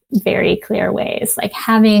in very clear ways, like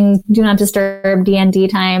having do not disturb DND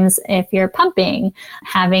times if you're pumping,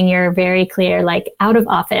 having your very clear, like out of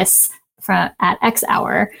office at X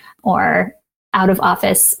hour or out of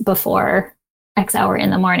office before X hour in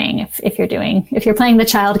the morning if you're playing the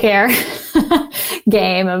childcare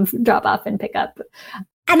game of drop off and pick up.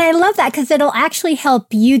 And I love that because it'll actually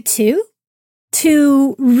help you too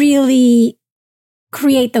to really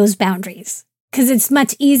create those boundaries, because it's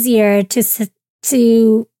much easier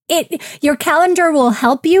your calendar will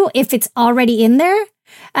help you if it's already in there,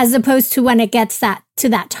 as opposed to when it gets to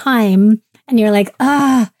that time and you're like,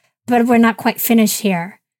 but we're not quite finished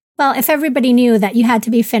here. Well, if everybody knew that you had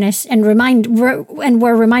to be finished and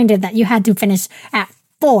were reminded that you had to finish at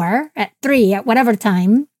 4, at 3, at whatever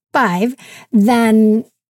time, 5, then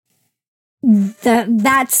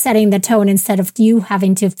that's setting the tone instead of you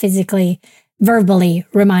having to physically, verbally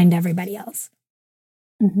remind everybody else.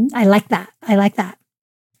 Mm-hmm. I like that.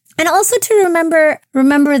 And also to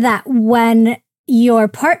remember that when your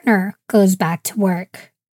partner goes back to work,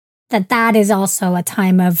 that is also a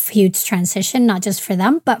time of huge transition, not just for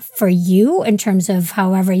them, but for you in terms of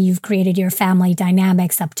however you've created your family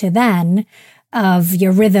dynamics up to then, of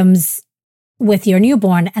your rhythms with your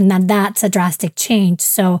newborn, and that's a drastic change.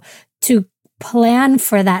 So to plan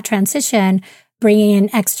for that transition, bringing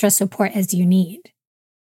in extra support as you need.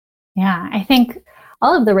 Yeah, I think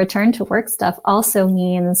all of the return to work stuff also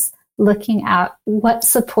means looking at what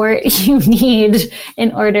support you need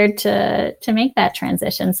in order to make that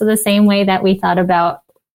transition. So the same way that we thought about,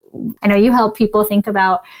 I know you help people think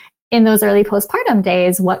about in those early postpartum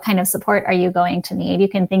days, what kind of support are you going to need? You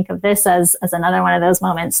can think of this as another one of those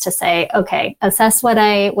moments to say, okay, assess what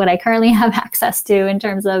I currently have access to in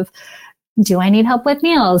terms of, do I need help with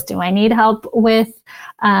meals? Do I need help with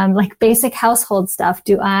like basic household stuff?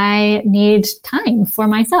 Do I need time for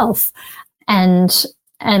myself? And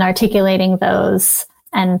articulating those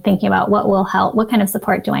and thinking about what will help, what kind of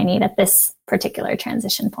support do I need at this particular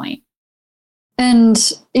transition point? And,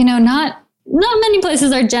 not many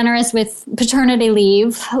places are generous with paternity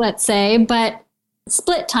leave, let's say, but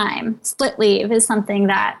split leave is something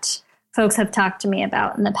that folks have talked to me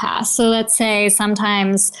about in the past. So let's say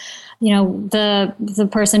sometimes the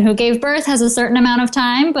person who gave birth has a certain amount of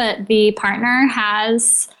time, but the partner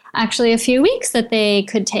has actually a few weeks that they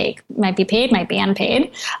could take. Might be paid, might be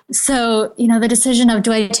unpaid. So, the decision of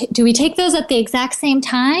do we take those at the exact same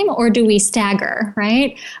time, or do we stagger,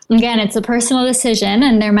 right? Again, it's a personal decision,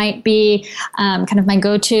 and there might be kind of my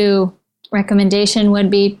go-to recommendation would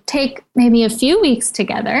be take maybe a few weeks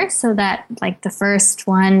together, so that like the first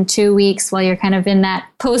 1-2 weeks while you're kind of in that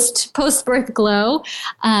post-birth glow.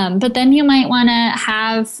 But then you might want to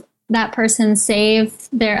have that person save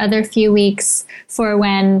their other few weeks for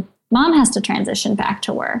when mom has to transition back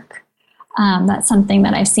to work. That's something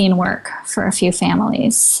that I've seen work for a few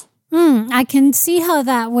families. I can see how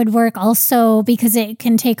that would work also, because it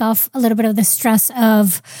can take off a little bit of the stress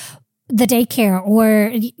of the daycare,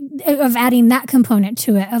 or of adding that component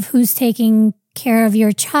to it, of who's taking care of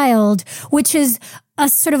your child, which is a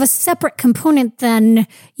sort of a separate component than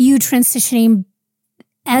you transitioning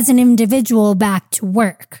as an individual back to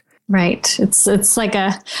work. Right. It's like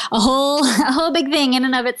a whole big thing in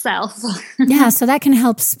and of itself. Yeah. So that can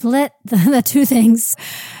help split the two things.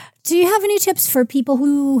 Do you have any tips for people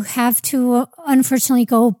who have to unfortunately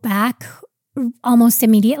go back almost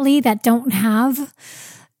immediately, that don't have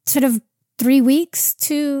sort of 3 weeks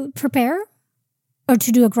to prepare or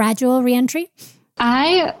to do a gradual reentry?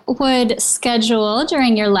 I would schedule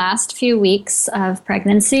during your last few weeks of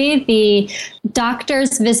pregnancy the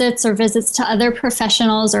doctor's visits or visits to other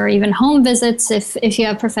professionals, or even home visits if you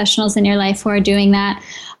have professionals in your life who are doing that,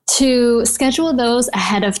 to schedule those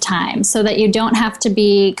ahead of time so that you don't have to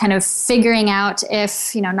be kind of figuring out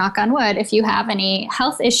if, knock on wood, if you have any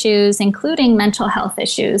health issues, including mental health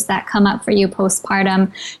issues that come up for you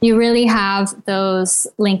postpartum, you really have those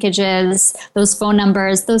linkages, those phone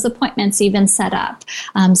numbers, those appointments even set up.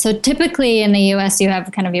 So typically in the US, you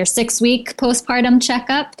have kind of your 6-week postpartum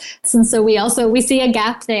checkup. And so we see a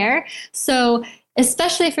gap there. So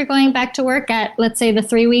especially if you're going back to work at, let's say, the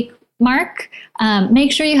 3-week mark,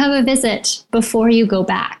 make sure you have a visit before you go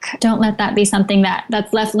back. Don't let that be something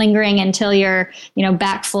that's left lingering until you're,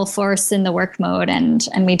 back full force in the work mode, and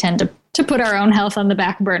we tend to put our own health on the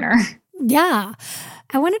back burner. Yeah.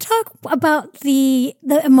 I want to talk about the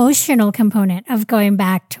emotional component of going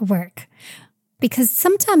back to work, because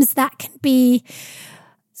sometimes that can be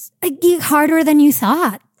harder than you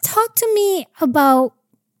thought. Talk to me about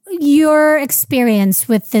your experience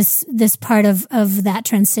with this part of that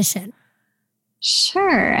transition.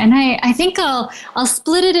 Sure. And I think I'll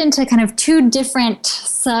split it into kind of 2 different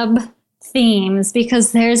sub themes,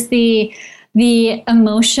 because there's the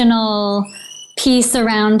emotional piece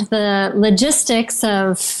around the logistics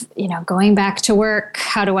of, going back to work.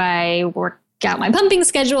 How do I work out my pumping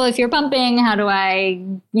schedule if you're pumping? How do I,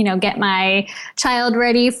 get my child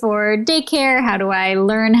ready for daycare? How do I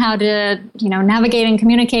learn how to, navigate and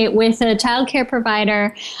communicate with a childcare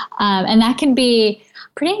provider? And that can be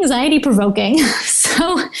pretty anxiety provoking.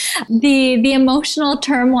 So the emotional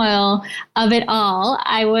turmoil of it all,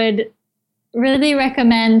 I would really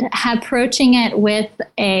recommend approaching it with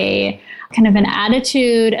a kind of an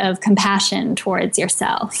attitude of compassion towards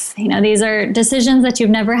yourself. These are decisions that you've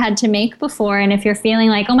never had to make before. And if you're feeling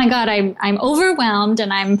like, oh my God, I'm overwhelmed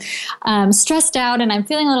and I'm stressed out and I'm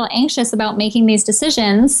feeling a little anxious about making these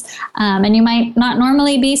decisions, and you might not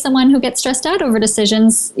normally be someone who gets stressed out over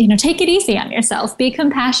decisions, take it easy on yourself. Be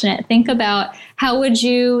compassionate. Think about how would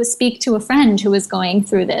you speak to a friend who is going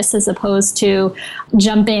through this, as opposed to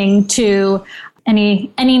jumping to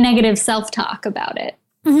any negative self-talk about it.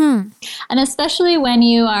 Mm-hmm. And especially when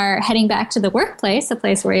you are heading back to the workplace, a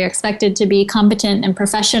place where you're expected to be competent and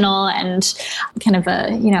professional and kind of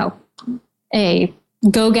a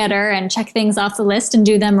go-getter and check things off the list and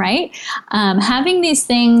do them right. Having these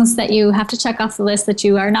things that you have to check off the list that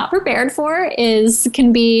you are not prepared for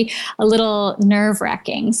can be a little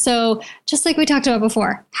nerve-wracking. So just like we talked about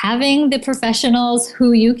before, having the professionals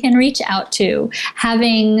who you can reach out to,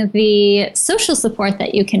 having the social support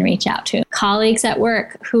that you can reach out to, colleagues at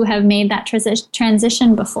work who have made that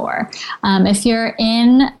transition before. If you're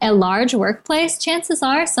in a large workplace, chances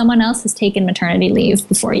are someone else has taken maternity leave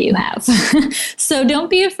before you have. So don't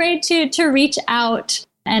be afraid to reach out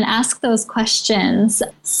and ask those questions.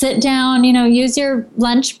 Sit down, use your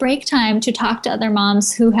lunch break time to talk to other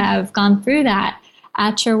moms who have gone through that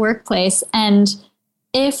at your workplace. And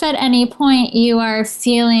if at any point you're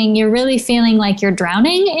really feeling like you're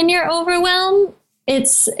drowning in your overwhelm, I'm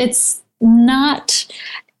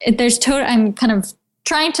kind of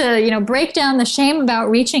trying to, break down the shame about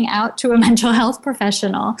reaching out to a mental health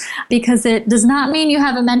professional, because it does not mean you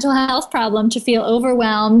have a mental health problem to feel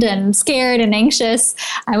overwhelmed and scared and anxious.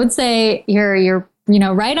 I would say you're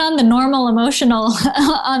right on the normal emotional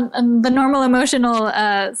on the normal emotional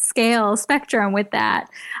scale spectrum with that.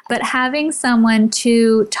 But having someone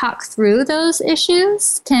to talk through those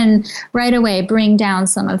issues can right away bring down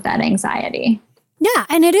some of that anxiety. Yeah,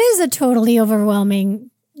 and it is a totally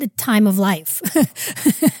overwhelming time of life.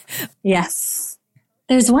 Yes.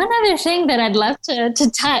 There's one other thing that I'd love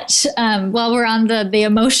to touch while we're on the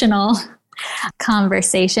emotional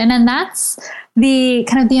conversation, and that's the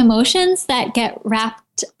kind of the emotions that get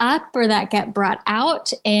wrapped up or that get brought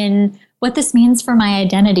out in what this means for my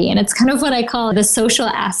identity. And it's kind of what I call the social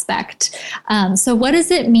aspect. So what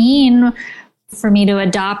does it mean for me to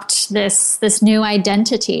adopt this new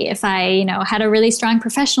identity? If I, had a really strong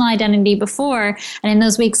professional identity before, and in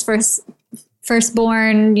those weeks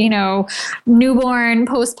firstborn, newborn,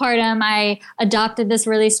 postpartum, I adopted this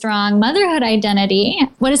really strong motherhood identity.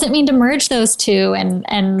 What does it mean to merge those two?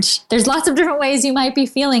 And there's lots of different ways you might be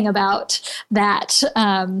feeling about that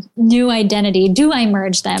new identity. Do I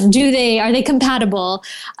merge them? Are they compatible?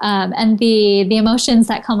 And the emotions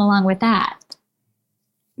that come along with that.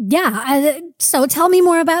 Yeah. So tell me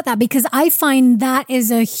more about that, because I find that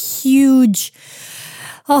is a huge,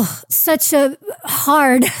 such a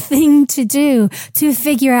hard thing to do, to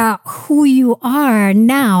figure out who you are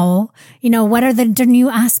now. What are the new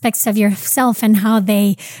aspects of yourself and how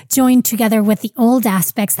they join together with the old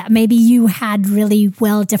aspects that maybe you had really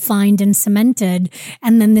well defined and cemented.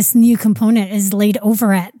 And then this new component is laid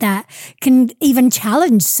over it that can even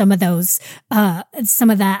challenge some of those, some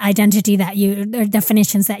of that identity or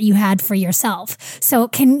definitions that you had for yourself. So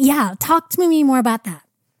talk to me more about that.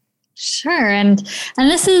 Sure. And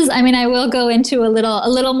this is, I will go into a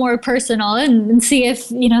little more personal and see if,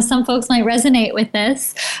 some folks might resonate with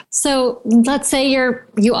this. So let's say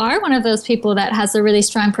you are one of those people that has a really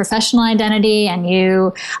strong professional identity, and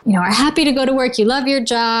you are happy to go to work. You love your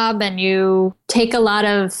job, and you take a lot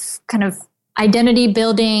of kind of identity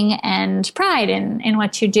building and pride in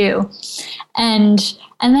what you do. And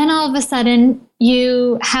then all of a sudden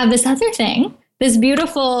you have this other thing, this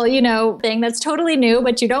beautiful, thing that's totally new,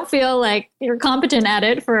 but you don't feel like you're competent at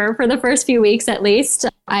it for the first few weeks, at least.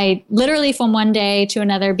 I literally from one day to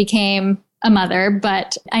another became a mother,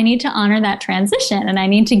 but I need to honor that transition, and I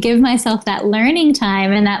need to give myself that learning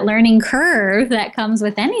time and that learning curve that comes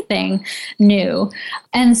with anything new.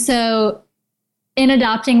 And so in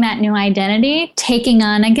adopting that new identity, taking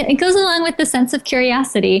on, it goes along with the sense of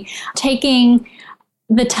curiosity, taking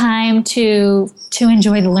the time to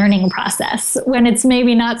enjoy the learning process when it's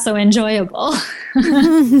maybe not so enjoyable.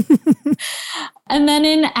 And then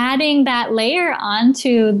in adding that layer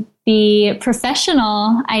onto the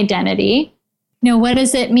professional identity, what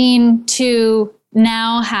does it mean to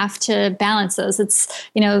now have to balance those? It's,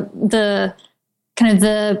 the kind of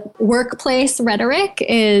the workplace rhetoric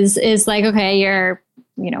is like, okay, you're,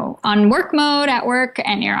 on work mode at work,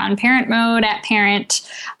 and you're on parent mode at parent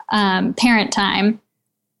time.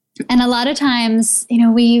 And a lot of times,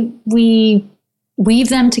 we weave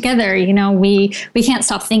them together. We can't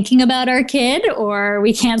stop thinking about our kid, or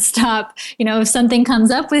we can't stop, if something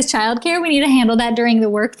comes up with childcare, we need to handle that during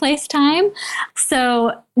the workplace time.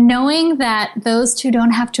 So knowing that those two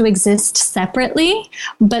don't have to exist separately,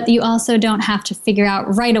 but you also don't have to figure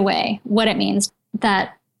out right away what it means,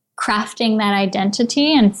 that crafting that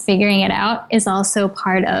identity and figuring it out is also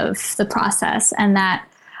part of the process and that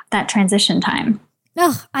transition time.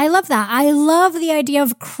 Oh, I love that. I love the idea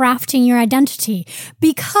of crafting your identity,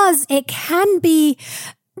 because it can be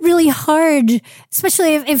really hard,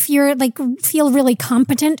 especially if you're feel really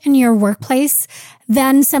competent in your workplace,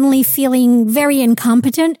 then suddenly feeling very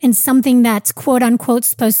incompetent in something that's quote unquote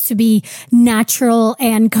supposed to be natural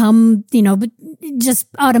and just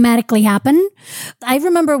automatically happen. I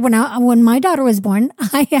remember when my daughter was born,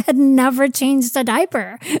 I had never changed a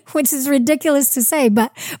diaper, which is ridiculous to say,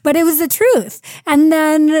 but it was the truth. And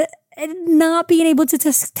then not being able to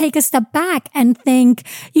just take a step back and think,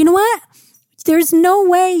 you know what? There's no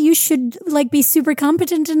way you should be super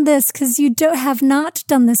competent in this, because you have not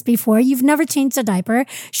done this before. You've never changed a diaper.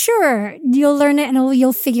 Sure, you'll learn it and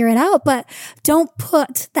you'll figure it out, but don't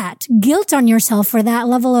put that guilt on yourself or that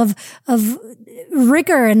level of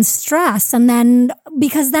rigor and stress. And then,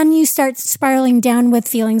 because then you start spiraling down with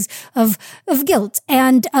feelings of guilt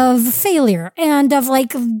and of failure and of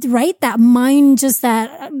that mind, just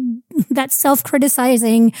that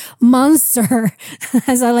self-criticizing monster,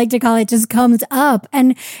 as I like to call it, just comes up,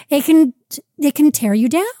 and it can tear you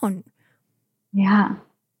down. Yeah.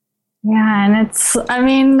 And it's,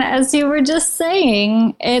 as you were just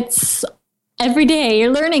saying, it's every day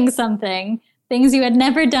you're learning something, things you had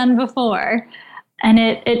never done before. And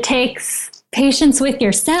it takes patience with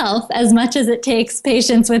yourself as much as it takes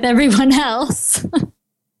patience with everyone else.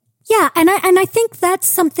 Yeah, and I think that's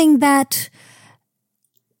something that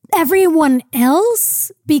everyone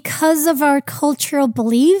else, because of our cultural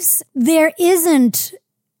beliefs, there isn't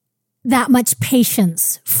that much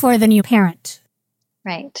patience for the new parent.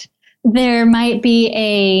 Right. There might be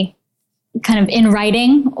a kind of in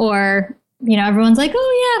writing, or, everyone's like,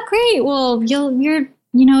 oh yeah, great. Well,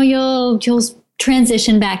 you'll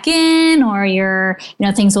transition back in, or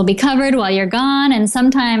things will be covered while you're gone. And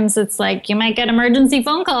sometimes it's like you might get emergency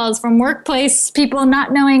phone calls from workplace people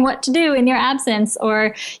not knowing what to do in your absence,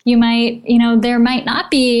 or you might, there might not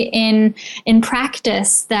be in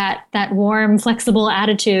practice that warm, flexible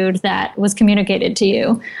attitude that was communicated to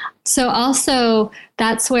you. So also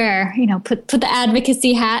that's where, put the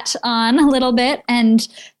advocacy hat on a little bit, and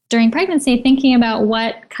during pregnancy, thinking about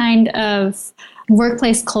what kind of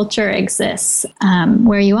workplace culture exists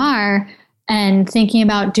where you are, and thinking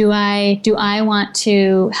about, do I want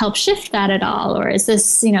to help shift that at all? Or is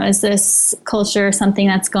this culture something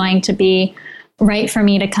that's going to be right for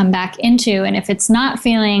me to come back into? And if it's not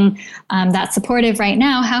feeling that supportive right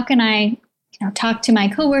now, how can I talk to my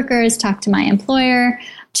coworkers, talk to my employer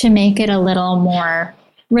to make it a little more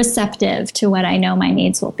receptive to what I know my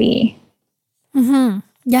needs will be? Mm-hmm.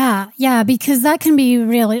 Yeah, because that can be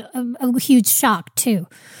really a huge shock too.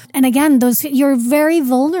 And again, you're very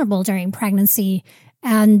vulnerable during pregnancy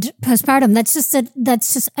and postpartum.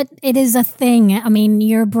 It is a thing. I mean,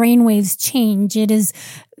 your brainwaves change. It is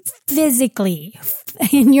physically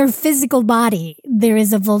in your physical body. There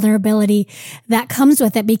is a vulnerability that comes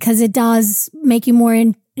with it because it does make you more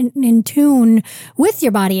in tune with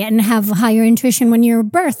your body and have higher intuition when you're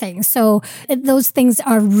birthing. So those things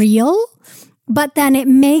are real. But then it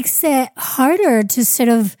makes it harder to sort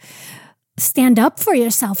of stand up for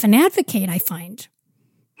yourself and advocate, I find.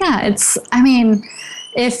 Yeah,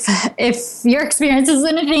 if your experience is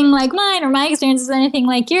anything like mine, or my experience is anything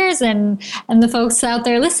like yours, and the folks out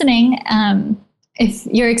there listening, if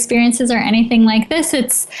your experiences are anything like this,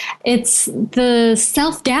 it's the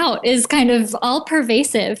self-doubt is kind of all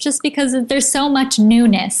pervasive, just because there's so much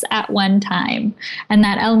newness at one time, and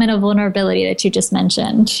that element of vulnerability that you just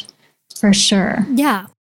mentioned. For sure. Yeah.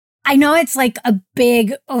 I know it's like a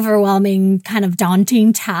big, overwhelming, kind of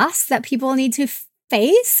daunting task that people need to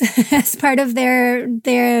face as part of their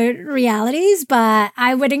realities, but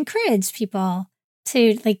I would encourage people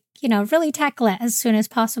to really tackle it as soon as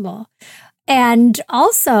possible. And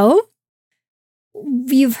also,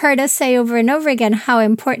 you've heard us say over and over again how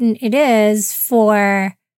important it is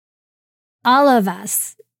for all of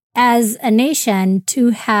us as a nation to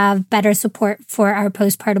have better support for our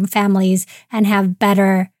postpartum families and have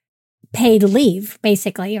better paid leave,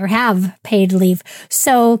 basically, or have paid leave.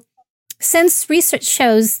 So since research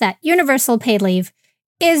shows that universal paid leave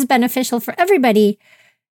is beneficial for everybody,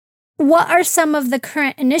 what are some of the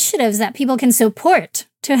current initiatives that people can support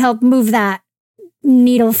to help move that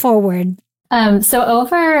needle forward?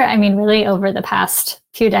 Really over the past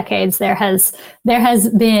few decades, there has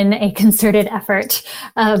been a concerted effort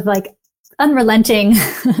of unrelenting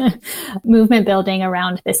movement building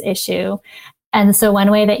around this issue. And so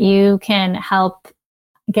one way that you can help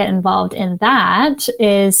get involved in that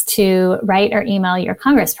is to write or email your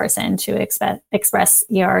congressperson to express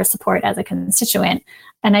your support as a constituent.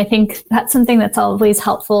 And I think that's something that's always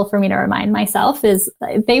helpful for me to remind myself is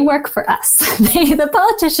they work for us. The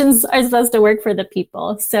politicians are supposed to work for the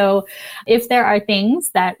people. So if there are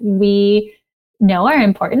things that we know are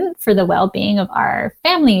important for the well-being of our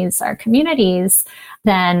families, our communities,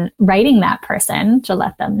 then writing that person to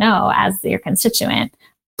let them know as your constituent,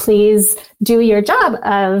 please do your job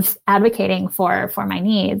of advocating for my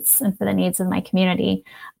needs and for the needs of my community.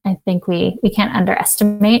 I think we can't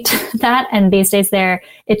underestimate that. And these days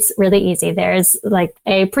it's really easy. There's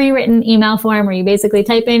a pre-written email form where you basically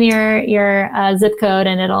type in your zip code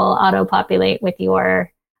and it'll auto-populate with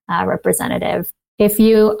your representative. If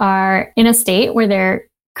you are in a state where there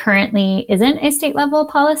currently isn't a state level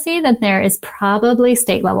policy, then there is probably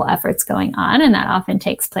state level efforts going on. And that often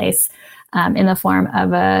takes place in the form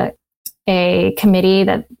of a committee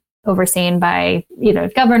that overseen by either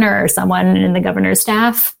governor or someone in the governor's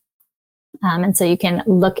staff. And so you can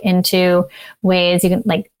look into ways, you can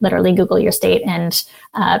literally Google your state and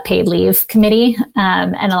paid leave committee.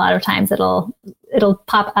 And a lot of times it'll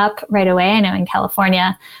pop up right away. I know in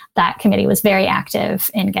California, that committee was very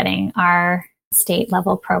active in getting our state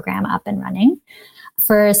level program up and running.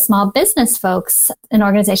 For small business folks, an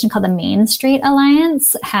organization called the Main Street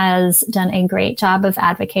Alliance has done a great job of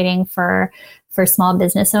advocating for small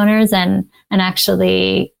business owners and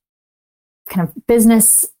actually kind of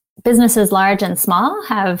business businesses large and small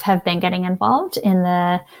have been getting involved in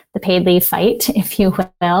the paid leave fight, if you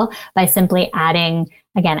will, by simply adding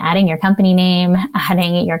your company name,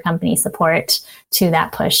 adding your company support to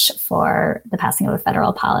that push for the passing of a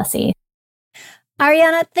federal policy.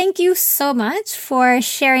 Ariana, thank you so much for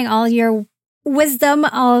sharing all your wisdom,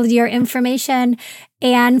 all your information,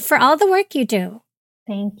 and for all the work you do.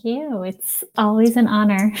 Thank you. It's always an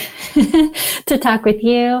honor to talk with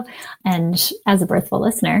you. And as a Birthful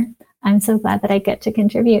listener, I'm so glad that I get to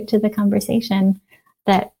contribute to the conversation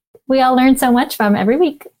that we all learn so much from every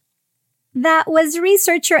week. That was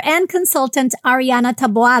researcher and consultant Ariana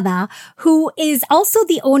Taboada, who is also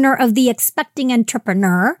the owner of The Expecting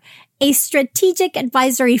Entrepreneur, a strategic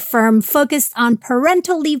advisory firm focused on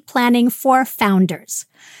parental leave planning for founders.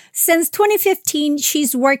 Since 2015,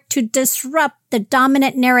 she's worked to disrupt the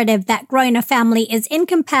dominant narrative that growing a family is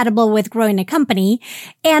incompatible with growing a company,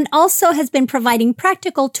 and also has been providing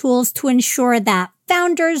practical tools to ensure that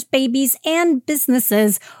founders, babies, and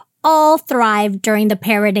businesses all thrive during the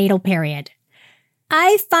perinatal period.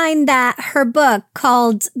 I find that her book,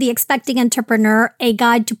 called The Expecting Entrepreneur, A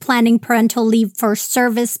Guide to Planning Parental Leave for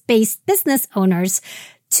Service-Based Business Owners,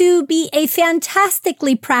 to be a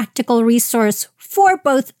fantastically practical resource for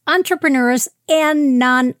both entrepreneurs and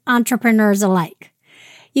non-entrepreneurs alike.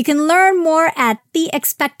 You can learn more at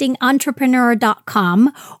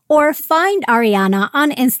theexpectingentrepreneur.com or find Ariana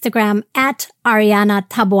on Instagram at Ariana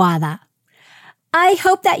Taboada. I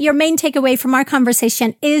hope that your main takeaway from our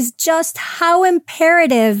conversation is just how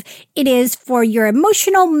imperative it is for your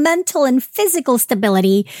emotional, mental, and physical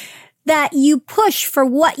stability that you push for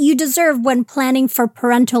what you deserve when planning for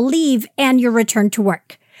parental leave and your return to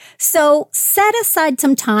work. So set aside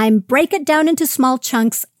some time, break it down into small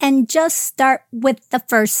chunks, and just start with the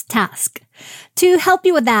first task. To help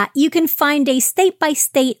you with that, you can find a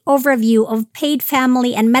state-by-state overview of paid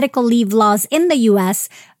family and medical leave laws in the U.S.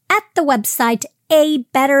 at the website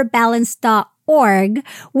abetterbalance.org,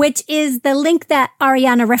 which is the link that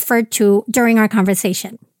Ariana referred to during our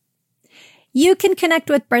conversation. You can connect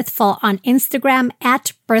with Birthful on Instagram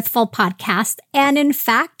at Birthful Podcast. And in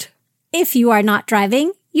fact, if you are not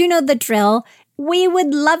driving, you know the drill. We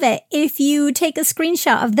would love it if you take a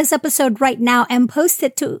screenshot of this episode right now and post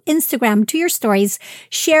it to Instagram, to your stories,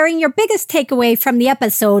 sharing your biggest takeaway from the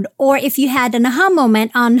episode, or if you had an aha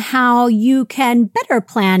moment on how you can better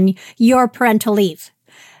plan your parental leave.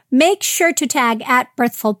 Make sure to tag at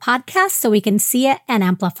Birthful Podcast so we can see it and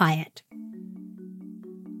amplify it.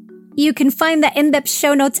 You can find the in-depth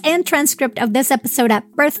show notes and transcript of this episode at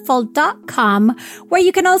birthful.com, where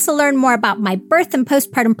you can also learn more about my birth and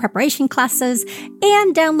postpartum preparation classes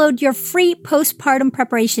and download your free postpartum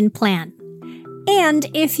preparation plan. And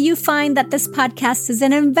if you find that this podcast is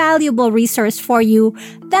an invaluable resource for you,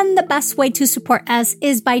 then the best way to support us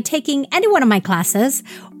is by taking any one of my classes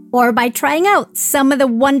or by trying out some of the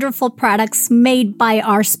wonderful products made by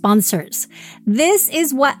our sponsors. This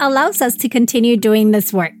is what allows us to continue doing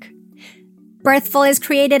this work. Birthful is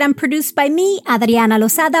created and produced by me, Adriana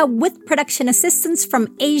Lozada, with production assistance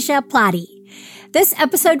from Asia Plati. This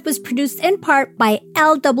episode was produced in part by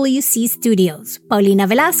LWC Studios, Paulina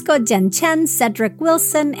Velasco, Jen Chen, Cedric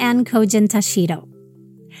Wilson, and Kojin Tashiro.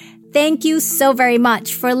 Thank you so very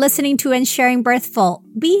much for listening to and sharing Birthful.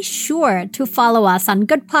 Be sure to follow us on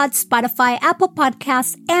GoodPod, Spotify, Apple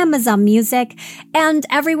Podcasts, Amazon Music, and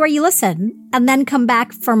everywhere you listen, and then come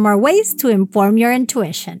back for more ways to inform your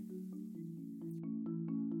intuition.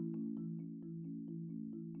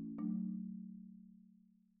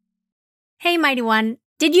 Hey, Mighty One,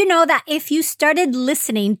 did you know that if you started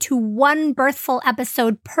listening to one Birthful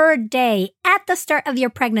episode per day at the start of your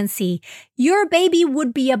pregnancy, your baby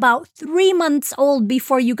would be about 3 months old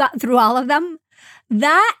before you got through all of them?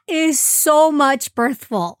 That is so much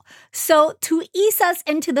Birthful. So to ease us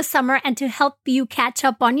into the summer and to help you catch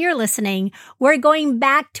up on your listening, we're going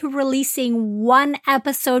back to releasing 1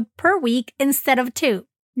 episode per week instead of 2.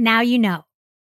 Now you know.